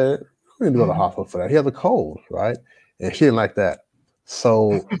said, "We need to go to the hospital for that. He has a cold, right?" And she didn't like that.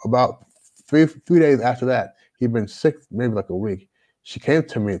 So about three days after that, he'd been sick, maybe like a week. She came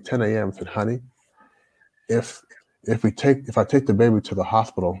to me at 10 a.m. and said, "Honey, if if I take the baby to the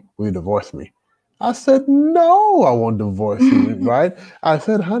hospital, will you divorce me?" I said, "No, I won't divorce you," right? I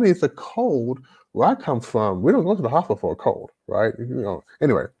said, "Honey, it's a cold. Where I come from, we don't go to the hospital for a cold, right?"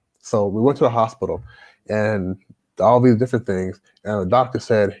 Anyway, so we went to the hospital and all these different things, and the doctor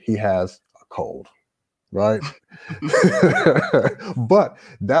said he has a cold, right? But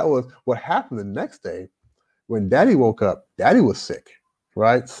that was what happened the next day. When Daddy woke up, Daddy was sick,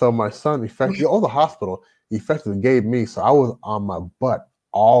 right? So my son the hospital effectively gave me. So I was on my butt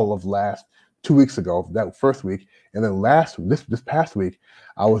all of last 2 weeks ago, that first week, and then this past week,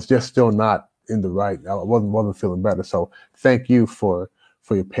 I was just still not in the right. I wasn't feeling better. So thank you for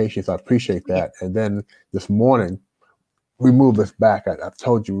your patience. I appreciate that. And then this morning, we moved this back. I've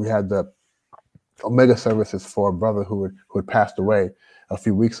told you we had the Omega services for a brother who had passed away a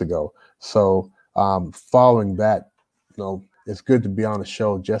few weeks ago. So following that, it's good to be on the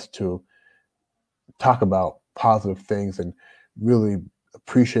show just to talk about positive things and really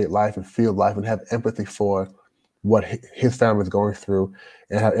appreciate life and feel life and have empathy for what his family is going through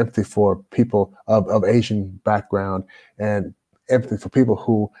and have empathy for people of Asian background and empathy for people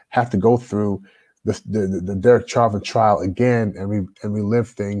who have to go through the Derek Chauvin trial again and relive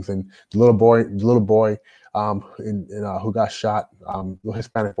things. And the little boy who got shot, the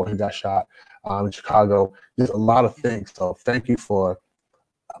Hispanic boy who got shot in Chicago, just a lot of things. So thank you for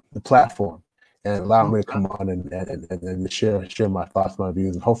the platform and allowing me to come on and share my thoughts, my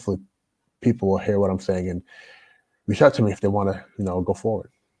views, and hopefully people will hear what I'm saying and reach out to me if they want to, go forward.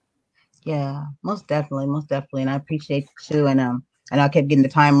 Yeah, most definitely. And I appreciate you too. And I kept getting the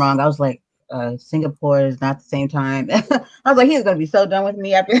time wrong. I was like, Singapore is not the same time. I was like, he's gonna be so done with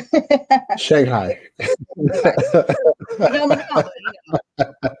me after Shanghai. It's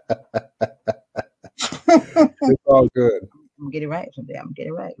all good. I'm gonna get it right someday. I'm gonna get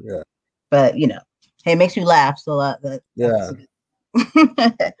it right. Yeah. But hey, it makes you laugh. So yeah.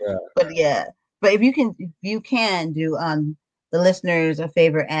 But if you can do the listeners a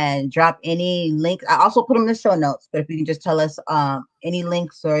favor and drop any link. I also put them in the show notes, but if you can just tell us any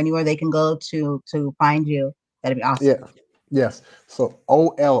links or anywhere they can go to find you, that'd be awesome. Yeah. Yes. So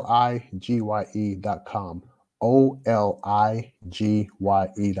OLIGYE.com. OLIGYE.com.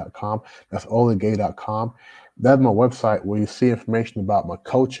 That's oligay.com. That's my website where you see information about my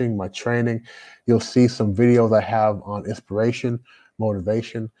coaching, my training. You'll see some videos I have on inspiration,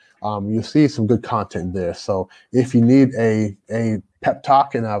 motivation. You'll see some good content there. So if you need a pep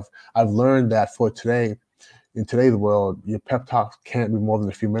talk, and I've learned that for today, in today's world, your pep talks can't be more than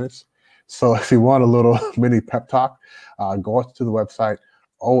a few minutes. So if you want a little mini pep talk, go to the website,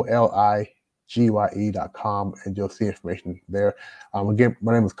 OLIGYE.com, and you'll see information there. Again,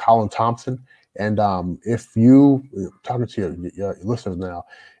 my name is Colin Thompson. And if you, talking to your listeners now,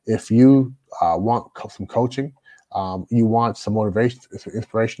 if you want some coaching, you want some motivation, some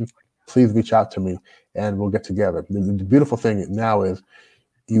inspiration, please reach out to me and we'll get together. The beautiful thing now is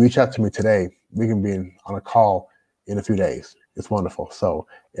you reach out to me today, we can be on a call in a few days. It's wonderful. So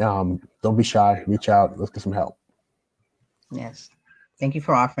don't be shy. Reach out. Let's get some help. Yes. Thank you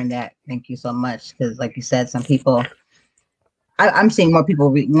for offering that. Thank you so much. Because like you said, some people, I'm seeing more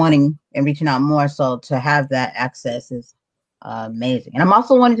people wanting and reaching out more. So to have that access is amazing. And I'm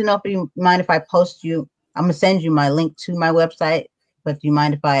also wanting to know if you mind if I post you. I'm going to send you my link to my website. But do you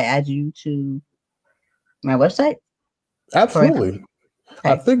mind if I add you to my website? Absolutely.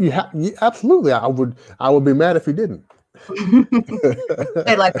 Okay. I think you have. Absolutely. I would be mad if you didn't.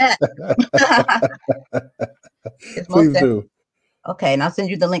 Say like that. Please do. Okay, and I'll send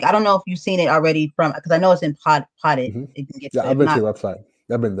you the link. I don't know if you've seen it already because I know it's in potted. Mm-hmm. I've been to your website.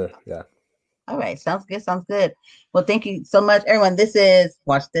 I've been there. Yeah. All right. Sounds good. Well, thank you so much, everyone.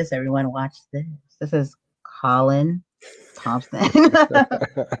 Watch this, everyone. Watch this. This is Colin Thompson.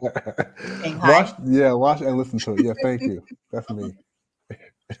 Saying Watch, hi. yeah, watch and listen to it. Yeah, thank you. That's me.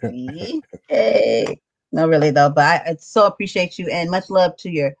 See? Hey. No, really though, but I so appreciate you and much love to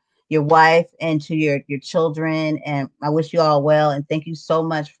your wife and to your children. And I wish you all well. And thank you so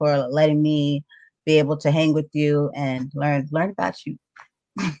much for letting me be able to hang with you and learn about you.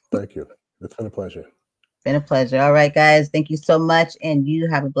 Thank you. It's been a pleasure. Been a pleasure. All right, guys. Thank you so much. And you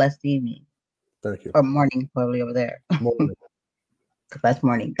have a blessed evening Thank you. or morning, probably over there. Morning. That's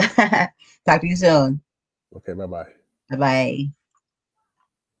morning. Talk to you soon. Okay, bye bye. Bye bye.